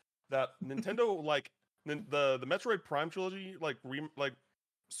this. That Nintendo the Metroid Prime Trilogy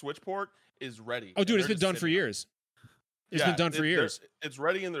Switch port is ready. Oh, dude, it's been done for years. It's been done for years. It's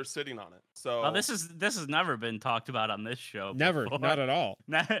ready and they're sitting on it. So this has never been talked about on this show. Never, before. not at all.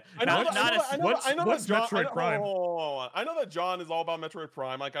 I know What's that John, Metroid Prime? I know that John is all about Metroid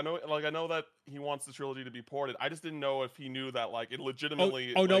Prime. Like I know that he wants the trilogy to be ported. I just didn't know if he knew that like it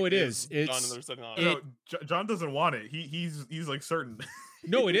legitimately. No, it is is. done and they're sitting on it. No, John doesn't want it. He's like certain.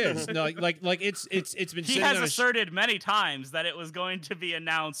 No, it is. No, like it's been. He sitting has on asserted many times that it was going to be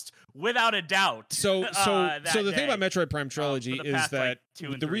announced without a doubt. So the thing about Metroid Prime for Trilogy the is past, that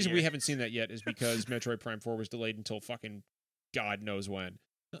 2 and the 3 reason we years. haven't seen that yet is because Metroid Prime 4 was delayed until fucking God knows when.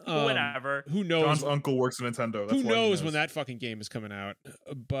 Whatever. Who knows? John's uncle works at Nintendo. That's Who why he knows when that fucking game is coming out?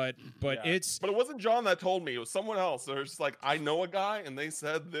 But Yeah. it's But it wasn't John that told me. It was someone else. They're just like, I know a guy, and they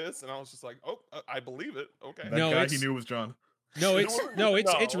said this, and I was just like, oh, I believe it. Okay. That No, guy it's- he knew was John. it's real. No.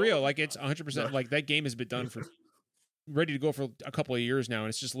 Like it's 100%. Like that game has been done for ready to go for a couple of years now, and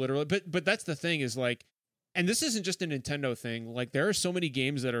it's just literally. But that's the thing is like, and this isn't just a Nintendo thing. Like there are so many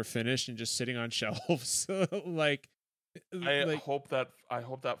games that are finished and just sitting on shelves. I hope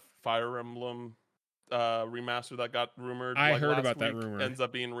that Fire Emblem remaster that got rumored. I like, heard last about that week rumor. ends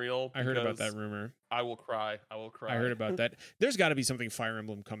up being real. I heard about that because rumor. I will cry. I heard about that. There's got to be something Fire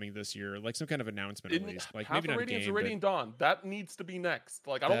Emblem coming this year, like some kind of announcement at least. Like Half maybe the not a Radiant's game. Radiant Dawn. That needs to be next.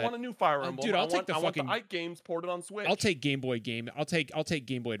 Like I don't That- want a new Fire Emblem. dude, I'll take I the want fucking- Ike games ported on Switch. I'll take Game Boy game. I'll take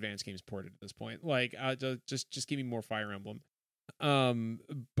Game Boy Advance games ported at this point. Like just give me more Fire Emblem.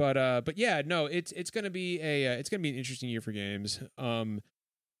 But yeah, no, it's gonna be an interesting year for games.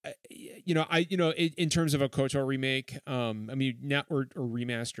 In terms of a KOTOR remake, I mean, now or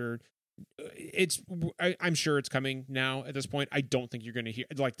remaster, I'm sure it's coming now at this point. I don't think you're going to hear,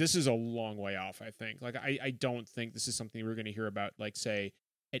 like, this is a long way off, I think. Like, I don't think this is something we're going to hear about, like, say,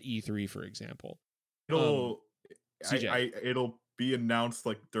 at E3, for example. It'll CJ. it'll be announced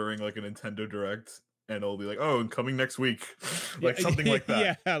like during like a Nintendo Direct, and it'll be like, oh, coming next week, like something like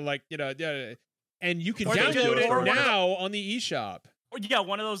that. Yeah, like, yeah. And you can Or they download do it it for- now on the eShop. Yeah,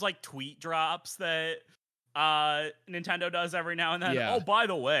 one of those like tweet drops that Nintendo does every now and then. Yeah. Oh, by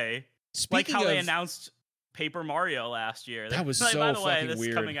the way, Speaking like how of, they announced Paper Mario last year. That was like, so by the way, fucking this weird.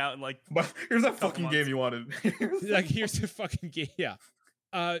 is coming out in like But here's that Couple fucking months. game you wanted. like, here's the fucking game. Yeah.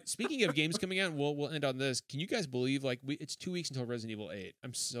 Speaking of games coming out, we'll end on this. Can you guys believe it's 2 weeks until Resident Evil 8?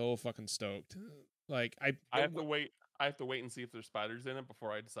 I'm so fucking stoked. Like I have to wait. I have to wait and see if there's spiders in it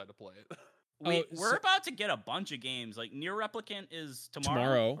before I decide to play it. we're so- about to get a bunch of games. Like Nier Replicant is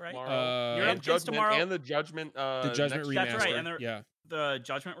Tomorrow. right? Tomorrow. You're and up against Judgment tomorrow? and the Judgment. the Judgment next- remaster. That's right, and they're- yeah. The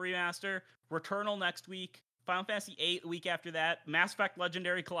Judgment remaster, Returnal next week, Final Fantasy VIII the week after that, Mass Effect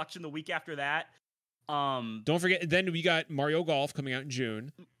Legendary Collection the week after that. Don't forget. Then we got Mario Golf coming out in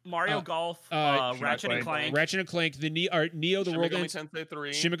June. Mario Uh, Golf, Ratchet Ratchet and and Clank. Ratchet and Clank. The Neo the Shin World Megami Ends. Tensei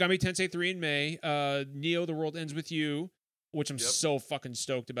 3. Shin Megami Tensei 3 in May. Neo the World Ends with You, which I'm Yep. so fucking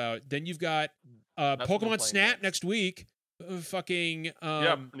stoked about. Then you've got That's what I'm Pokemon playing Snap next. next week. Fucking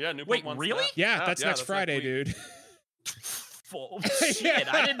yeah, new Wait, Pokemon really? Snap. yeah, that's next next Friday, week. dude.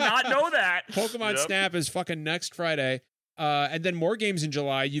 Shit, I did not know that. Pokemon Yep. Snap is fucking next Friday. And then more games in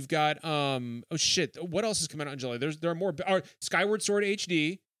July. You've got oh shit, what else is coming out in July? There are more. Skyward Sword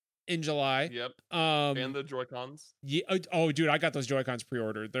HD in July. Yep. And And the Joy-Cons. yeah, oh dude, I got those Joy-Cons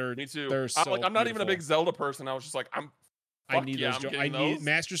pre-ordered. Me too. They're so I'm not even a beautiful. big Zelda person. I was just like, I'm I Fuck need yeah, those. I'm I getting need those.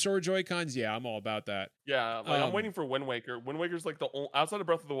 Master Sword Joy-Cons. Yeah, I'm all about that. Yeah, like I'm Um, waiting for Wind Waker. Wind Waker's like the only, outside of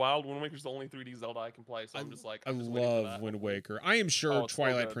Breath of the Wild, Wind Waker's the only 3D Zelda I can play. So I'm just like, I I'm just waiting for love that. Wind hopefully. Waker. I am sure Oh, it's so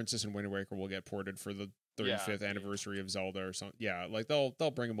Twilight good. Princess and Wind Waker will get ported for the Yeah, 35th dude. anniversary of Zelda or something. Yeah, like they'll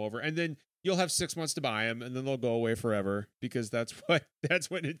bring them over, and then you'll have 6 months to buy them, and then they'll go away forever because that's what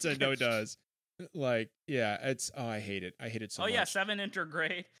Nintendo does. Like, yeah, it's I hate it. I hate it so Oh much. yeah, 7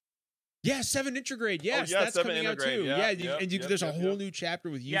 intergrade. Yeah, 7 Intergrade. Yes, yeah, that's 7 coming out Intergrade. too. Yeah, Yeah, yep, and yep, there's a yep, whole yep. new chapter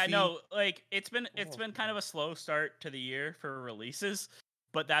with Yuffie. Yeah, no, like it's been Oh. kind of a slow start to the year for releases,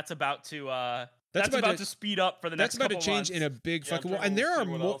 but that's about to That's about about to speed up for the That's next about to couple change months. in a big Yeah, I'm fucking. trying And to there see are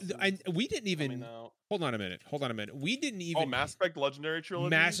what more. else is And we didn't even. coming out. Hold on a minute. We didn't even. Oh, Mass Effect Legendary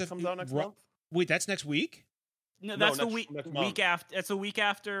Trilogy comes out next Ru- month. Wait, that's next week. No, No, that's the next week month. after. It's the week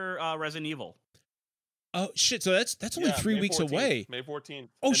after Resident Evil. Oh shit! So that's only Yeah, 3 May weeks 14th, away. May 14th.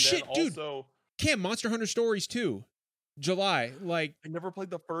 Oh, And shit, then dude. Also, Cam, Monster Hunter Stories 2, July. Like, I never played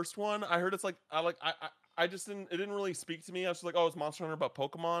the first one. I heard it's like I just didn't. It didn't really speak to me. I was just like, oh, it's Monster Hunter about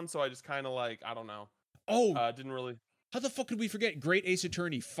Pokemon. So I just kind of like, I don't know. oh, Didn't really. how the fuck could we forget? Great Ace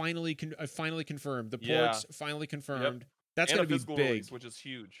Attorney finally confirmed. The Yeah. ports finally confirmed. That's And gonna a be physical big. release, which is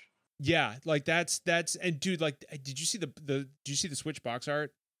huge. Yeah, like that's and dude, like, did you see did you see the Switch box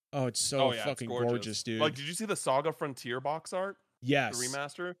art? Oh, it's so Oh yeah, fucking it's gorgeous, dude. Like, did you see the Saga Frontier box art? yes, The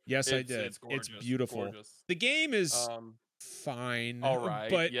remaster. yes, I It's- did. It's, gorgeous. beautiful. Gorgeous. The game is Um, fine. all right,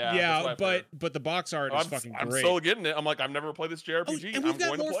 But yeah, that's what I've heard. but the box art is fucking I'm great. still getting it. I'm like, I've never played this JRPG. and we've I'm got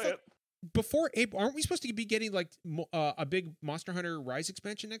going to more play fu- it. Before April, aren't we supposed to be getting like a big Monster Hunter Rise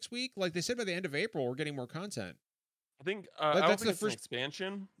expansion next week? Like they said by the end of April, we're getting more content. I think Like, I don't that's think the it's an first-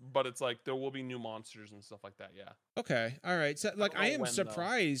 expansion, but it's like there will be new monsters and stuff like that. Yeah. Okay, all right. So like, don't I know am when, though.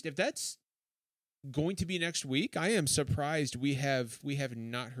 surprised if that's going to be next week. I am surprised we have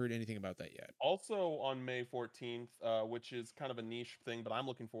not heard anything about that yet. Also on May 14th, which is kind of a niche thing, but I'm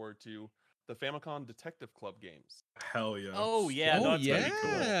looking forward to the Famicom Detective Club games. Hell yeah. Oh yeah, oh that's gonna be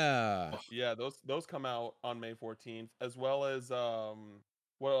cool. yeah. Yeah, those come out on May 14th, as well as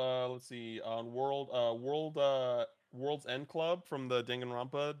let's see, on World's End Club from the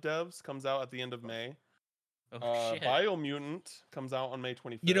Danganronpa devs comes out at the end of May. Oh shit. Biomutant comes out on May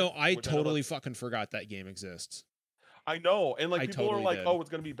 25th. You know, I which totally fucking forgot that game exists. I know, and like I people totally are like, did. "Oh, it's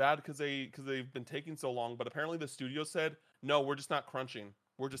gonna be bad because they've been taking so long." But apparently, the studio said, "No, we're just not crunching.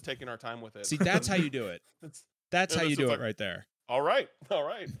 We're just taking our time with it." See, that's how you do it. It's That's Yeah, how you that's do just it like- right there. all right, all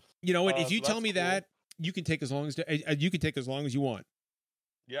right. You know what? If so you tell that's me cool. that, you can take as long as you can take as long as you want.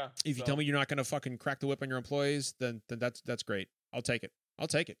 Yeah. If you tell me you're not going to fucking crack the whip on your employees, then that's great. I'll take it.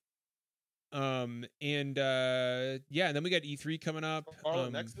 And then we got E3 coming up.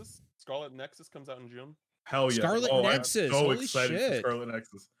 Scarlet Nexus comes out in June. Hell yeah. Scarlet I'm Nexus, so holy excited shit. for Scarlet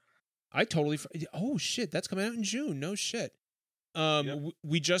Nexus. I totally. Oh shit, that's coming out in June. No shit. Yep.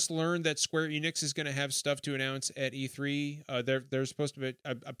 We just learned that Square Enix is going to have stuff to announce at E3. There's supposed to be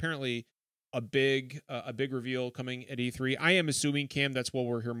apparently a big reveal coming at E3. I am assuming, Cam, that's what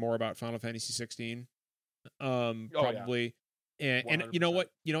we'll hear more about Final Fantasy 16. Probably. And you know 100%. what?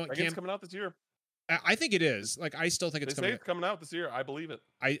 That game's Cam, coming out this year. I think it is. Like, I still think They it's say coming. it's coming out this year. I believe it.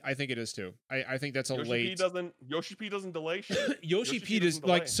 I think it is too. I think that's a late. Yoshi P doesn't delay shit. Yoshi P doesn't is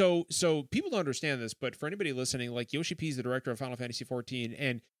like delay. so people don't understand this, but for anybody listening, like Yoshi P is the director of Final Fantasy 14,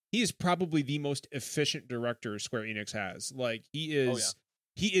 and he is probably the most efficient director Square Enix has. Like he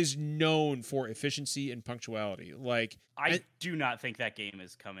is known for efficiency and punctuality. Like I do not think that game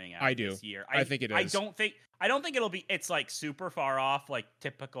is coming out I do. this year. I think it I is. don't think it'll be. It's like super far off, like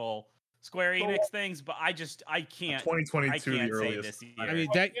typical Square Enix things. But I can't. 2022 I the can't say earliest. this year. I mean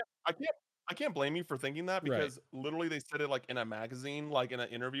that I can't blame you for thinking that Right. because literally they said it like in a magazine, like in an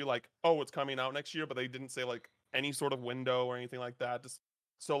interview, like, oh, it's coming out next year, but they didn't say like any sort of window or anything like that. Just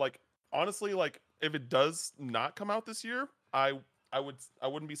so like honestly, like if it does not come out this year, I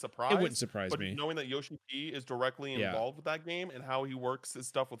wouldn't be surprised. it wouldn't surprise But me. knowing that Yoshi P is directly Yeah. involved with that game and how he works his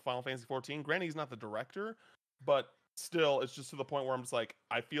stuff with Final Fantasy 14, granted he's not the director, but still, it's just to the point where I'm just like,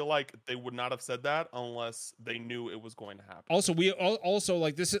 I feel like they would not have said that unless they knew it was going to happen. Also, we also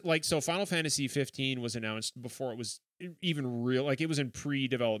like this is like so. Final Fantasy 15 was announced before it was even real. Like it was in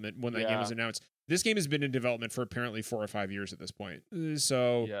pre-development when that game Yeah. was announced. This game has been in development for apparently 4 or 5 years at this point.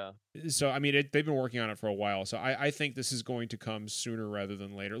 So Yeah. So I mean, they've been working on it for a while. So I think this is going to come sooner rather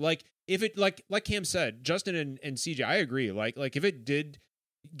than later. Like if it like Cam said, Justin and CJ, I agree. Like if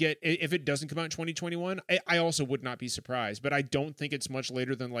it doesn't come out in 2021, I also would not be surprised. But I don't think it's much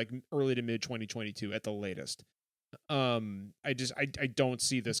later than like early to mid 2022 at the latest. I don't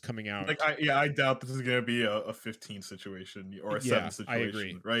see this coming out. Like I doubt this is gonna be a 15 situation or a 7 Yeah, I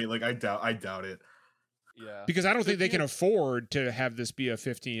situation. agree. Right? Like I doubt it. Yeah. Because I don't think they can Yeah. afford to have this be a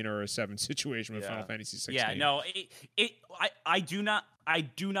 15 or a 7 situation with Yeah. Final Fantasy 16. Yeah, no, I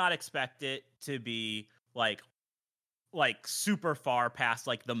do not expect it to be like super far past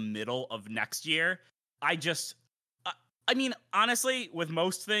like the middle of next year. I mean, honestly, with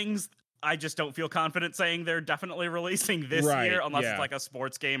most things, I just don't feel confident saying they're definitely releasing this Right, year unless yeah. it's like a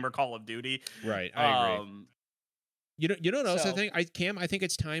sports game or Call of Duty. Right, I agree. Um, You know what else I so- think? I think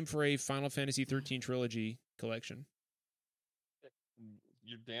it's time for a Final Fantasy 13 trilogy collection.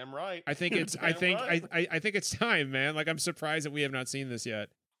 You're damn right. I think You're it's I damn think right. I think it's time, man. Like I'm surprised that we have not seen this yet.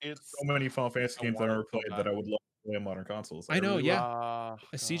 It's So many Final Fantasy I games I want it never so played bad. that I would love to play on modern consoles. I know, really yeah. love-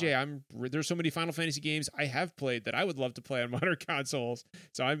 CJ, there's so many Final Fantasy games I have played that I would love to play on modern consoles.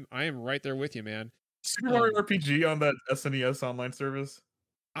 So I am right there with you, man. Super Mario RPG on that SNES online service.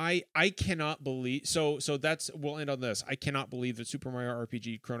 I cannot believe so we'll end on this. I cannot believe that Super Mario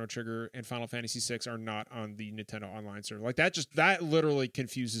RPG, Chrono Trigger, and Final Fantasy VI are not on the Nintendo Online server. Like that literally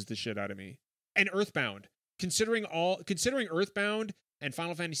confuses the shit out of me. And Earthbound, considering Earthbound and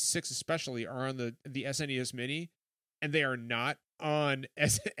Final Fantasy VI especially are on the SNES Mini, and they are not on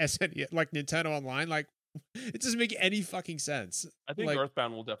SNES like Nintendo Online. Like it doesn't make any fucking sense. I think like,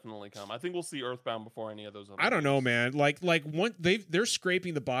 Earthbound will definitely come. I think we'll see Earthbound before any of those other I don't know, games. man. Like they're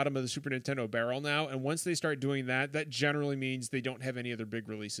scraping the bottom of the Super Nintendo barrel now, and once they start doing that, that generally means they don't have any other big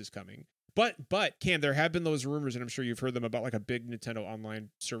releases coming. But Cam, there have been those rumors, and I'm sure you've heard them about like a big Nintendo Online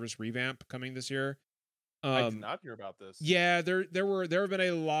service revamp coming this year. I did not hear about this. Yeah, there have been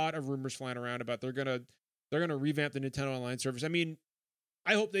a lot of rumors flying around about they're gonna revamp the Nintendo Online service. I mean,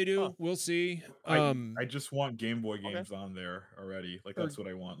 I hope they do. Huh. We'll see. I just want Game Boy games on there already. Like that's what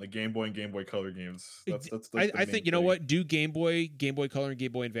I want. Like Game Boy and Game Boy Color games. That's I the think main you know thing. what? Do Game Boy Color, and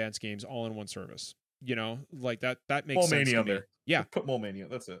Game Boy Advance games all in one service. You know, like that makes Mole sense Mania to on me. there. Yeah, Put Mole Mania.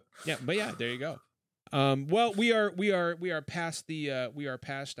 That's it. yeah, but yeah, there you go. Well, we are past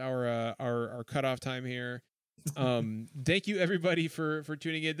our cutoff time here. Thank you everybody for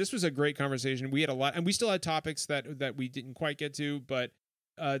tuning in. This was a great conversation. We had a lot, and we still had topics that we didn't quite get to, but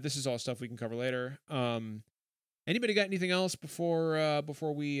this is all stuff we can cover later. Anybody got anything else before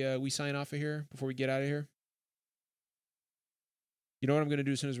we sign off of here? Before we get out of here? You know what I'm going to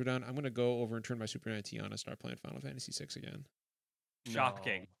do as soon as we're done? I'm going to go over and turn my Super 9T on and start playing Final Fantasy VI again.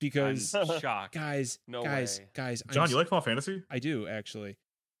 Shocking. Because I'm shocked. guys, No guys, way. guys, John, you like Final Fantasy? I do actually.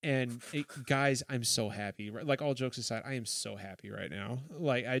 And guys, I'm so happy. Like all jokes aside, I am so happy right now.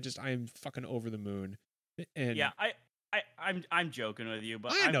 Like I'm fucking over the moon. And Yeah, I'm joking with you,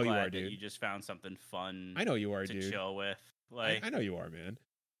 but I I'm know you glad are, that dude. you just found something fun I know you are, to dude. chill with. Like, I know you are, man.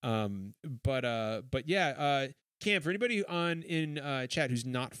 But yeah, Cam, for anybody in chat who's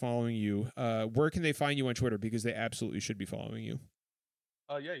not following you, where can they find you on Twitter? Because they absolutely should be following you.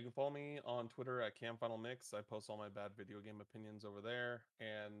 Yeah, you can follow me on Twitter at CamFinalMix. I post all my bad video game opinions over there,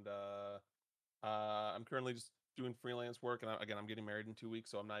 and I'm currently just doing freelance work. And I'm getting married in 2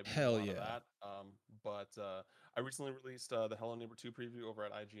 weeks, so I'm not even Hell doing a lot yeah. of that. But I recently released the Hello Neighbor 2 preview over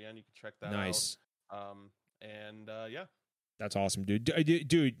at IGN. You can check that Nice. out. And yeah, That's awesome, dude.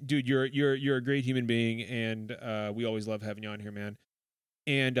 Dude, you're a great human being, and we always love having you on here, man.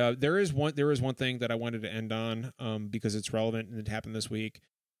 And there is one thing that I wanted to end on, because it's relevant and it happened this week.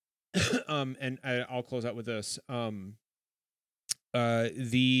 And I'll close out with this.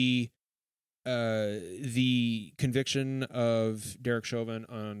 The conviction of Derek Chauvin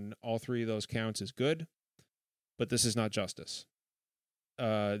on all three of those counts is good, but this is not justice.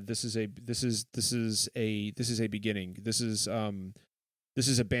 This is a beginning. This is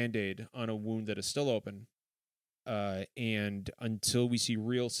a Band-Aid on a wound that is still open. And until we see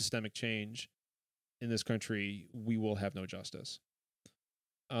real systemic change in this country, we will have no justice.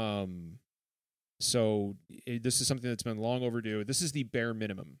 So this is something that's been long overdue. This is the bare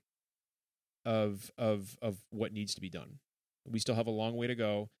minimum of what needs to be done. We still have a long way to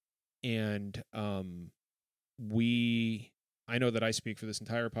go, and I know that I speak for this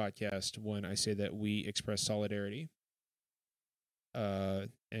entire podcast when I say that we express solidarity. Yeah,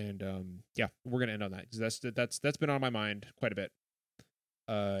 we're gonna end on that because that's been on my mind quite a bit.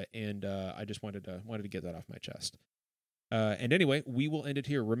 And I just wanted to get that off my chest. And anyway, we will end it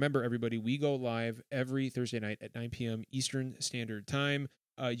here. Remember, everybody, we go live every Thursday night at 9 p.m. Eastern Standard Time.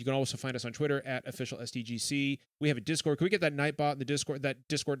 You can also find us on Twitter at officialSDGC. We have a Discord. Can we get that Nightbot in the Discord? That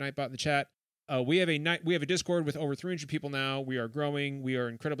Discord Nightbot in the chat. We have a Discord with over 300 people now. We are growing. We are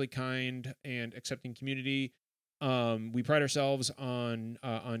incredibly kind and accepting community. We pride ourselves on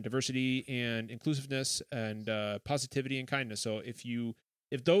diversity and inclusiveness and positivity and kindness. So if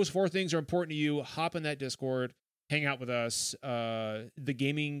those four things are important to you, hop in that Discord. hang out with us. The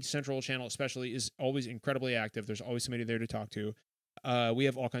Gaming Central channel especially is always incredibly active. There's always somebody there to talk to. We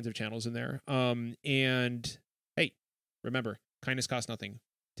have all kinds of channels in there. And hey, remember, kindness costs nothing.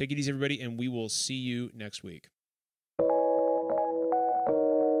 Take it easy, everybody, and we will see you next week.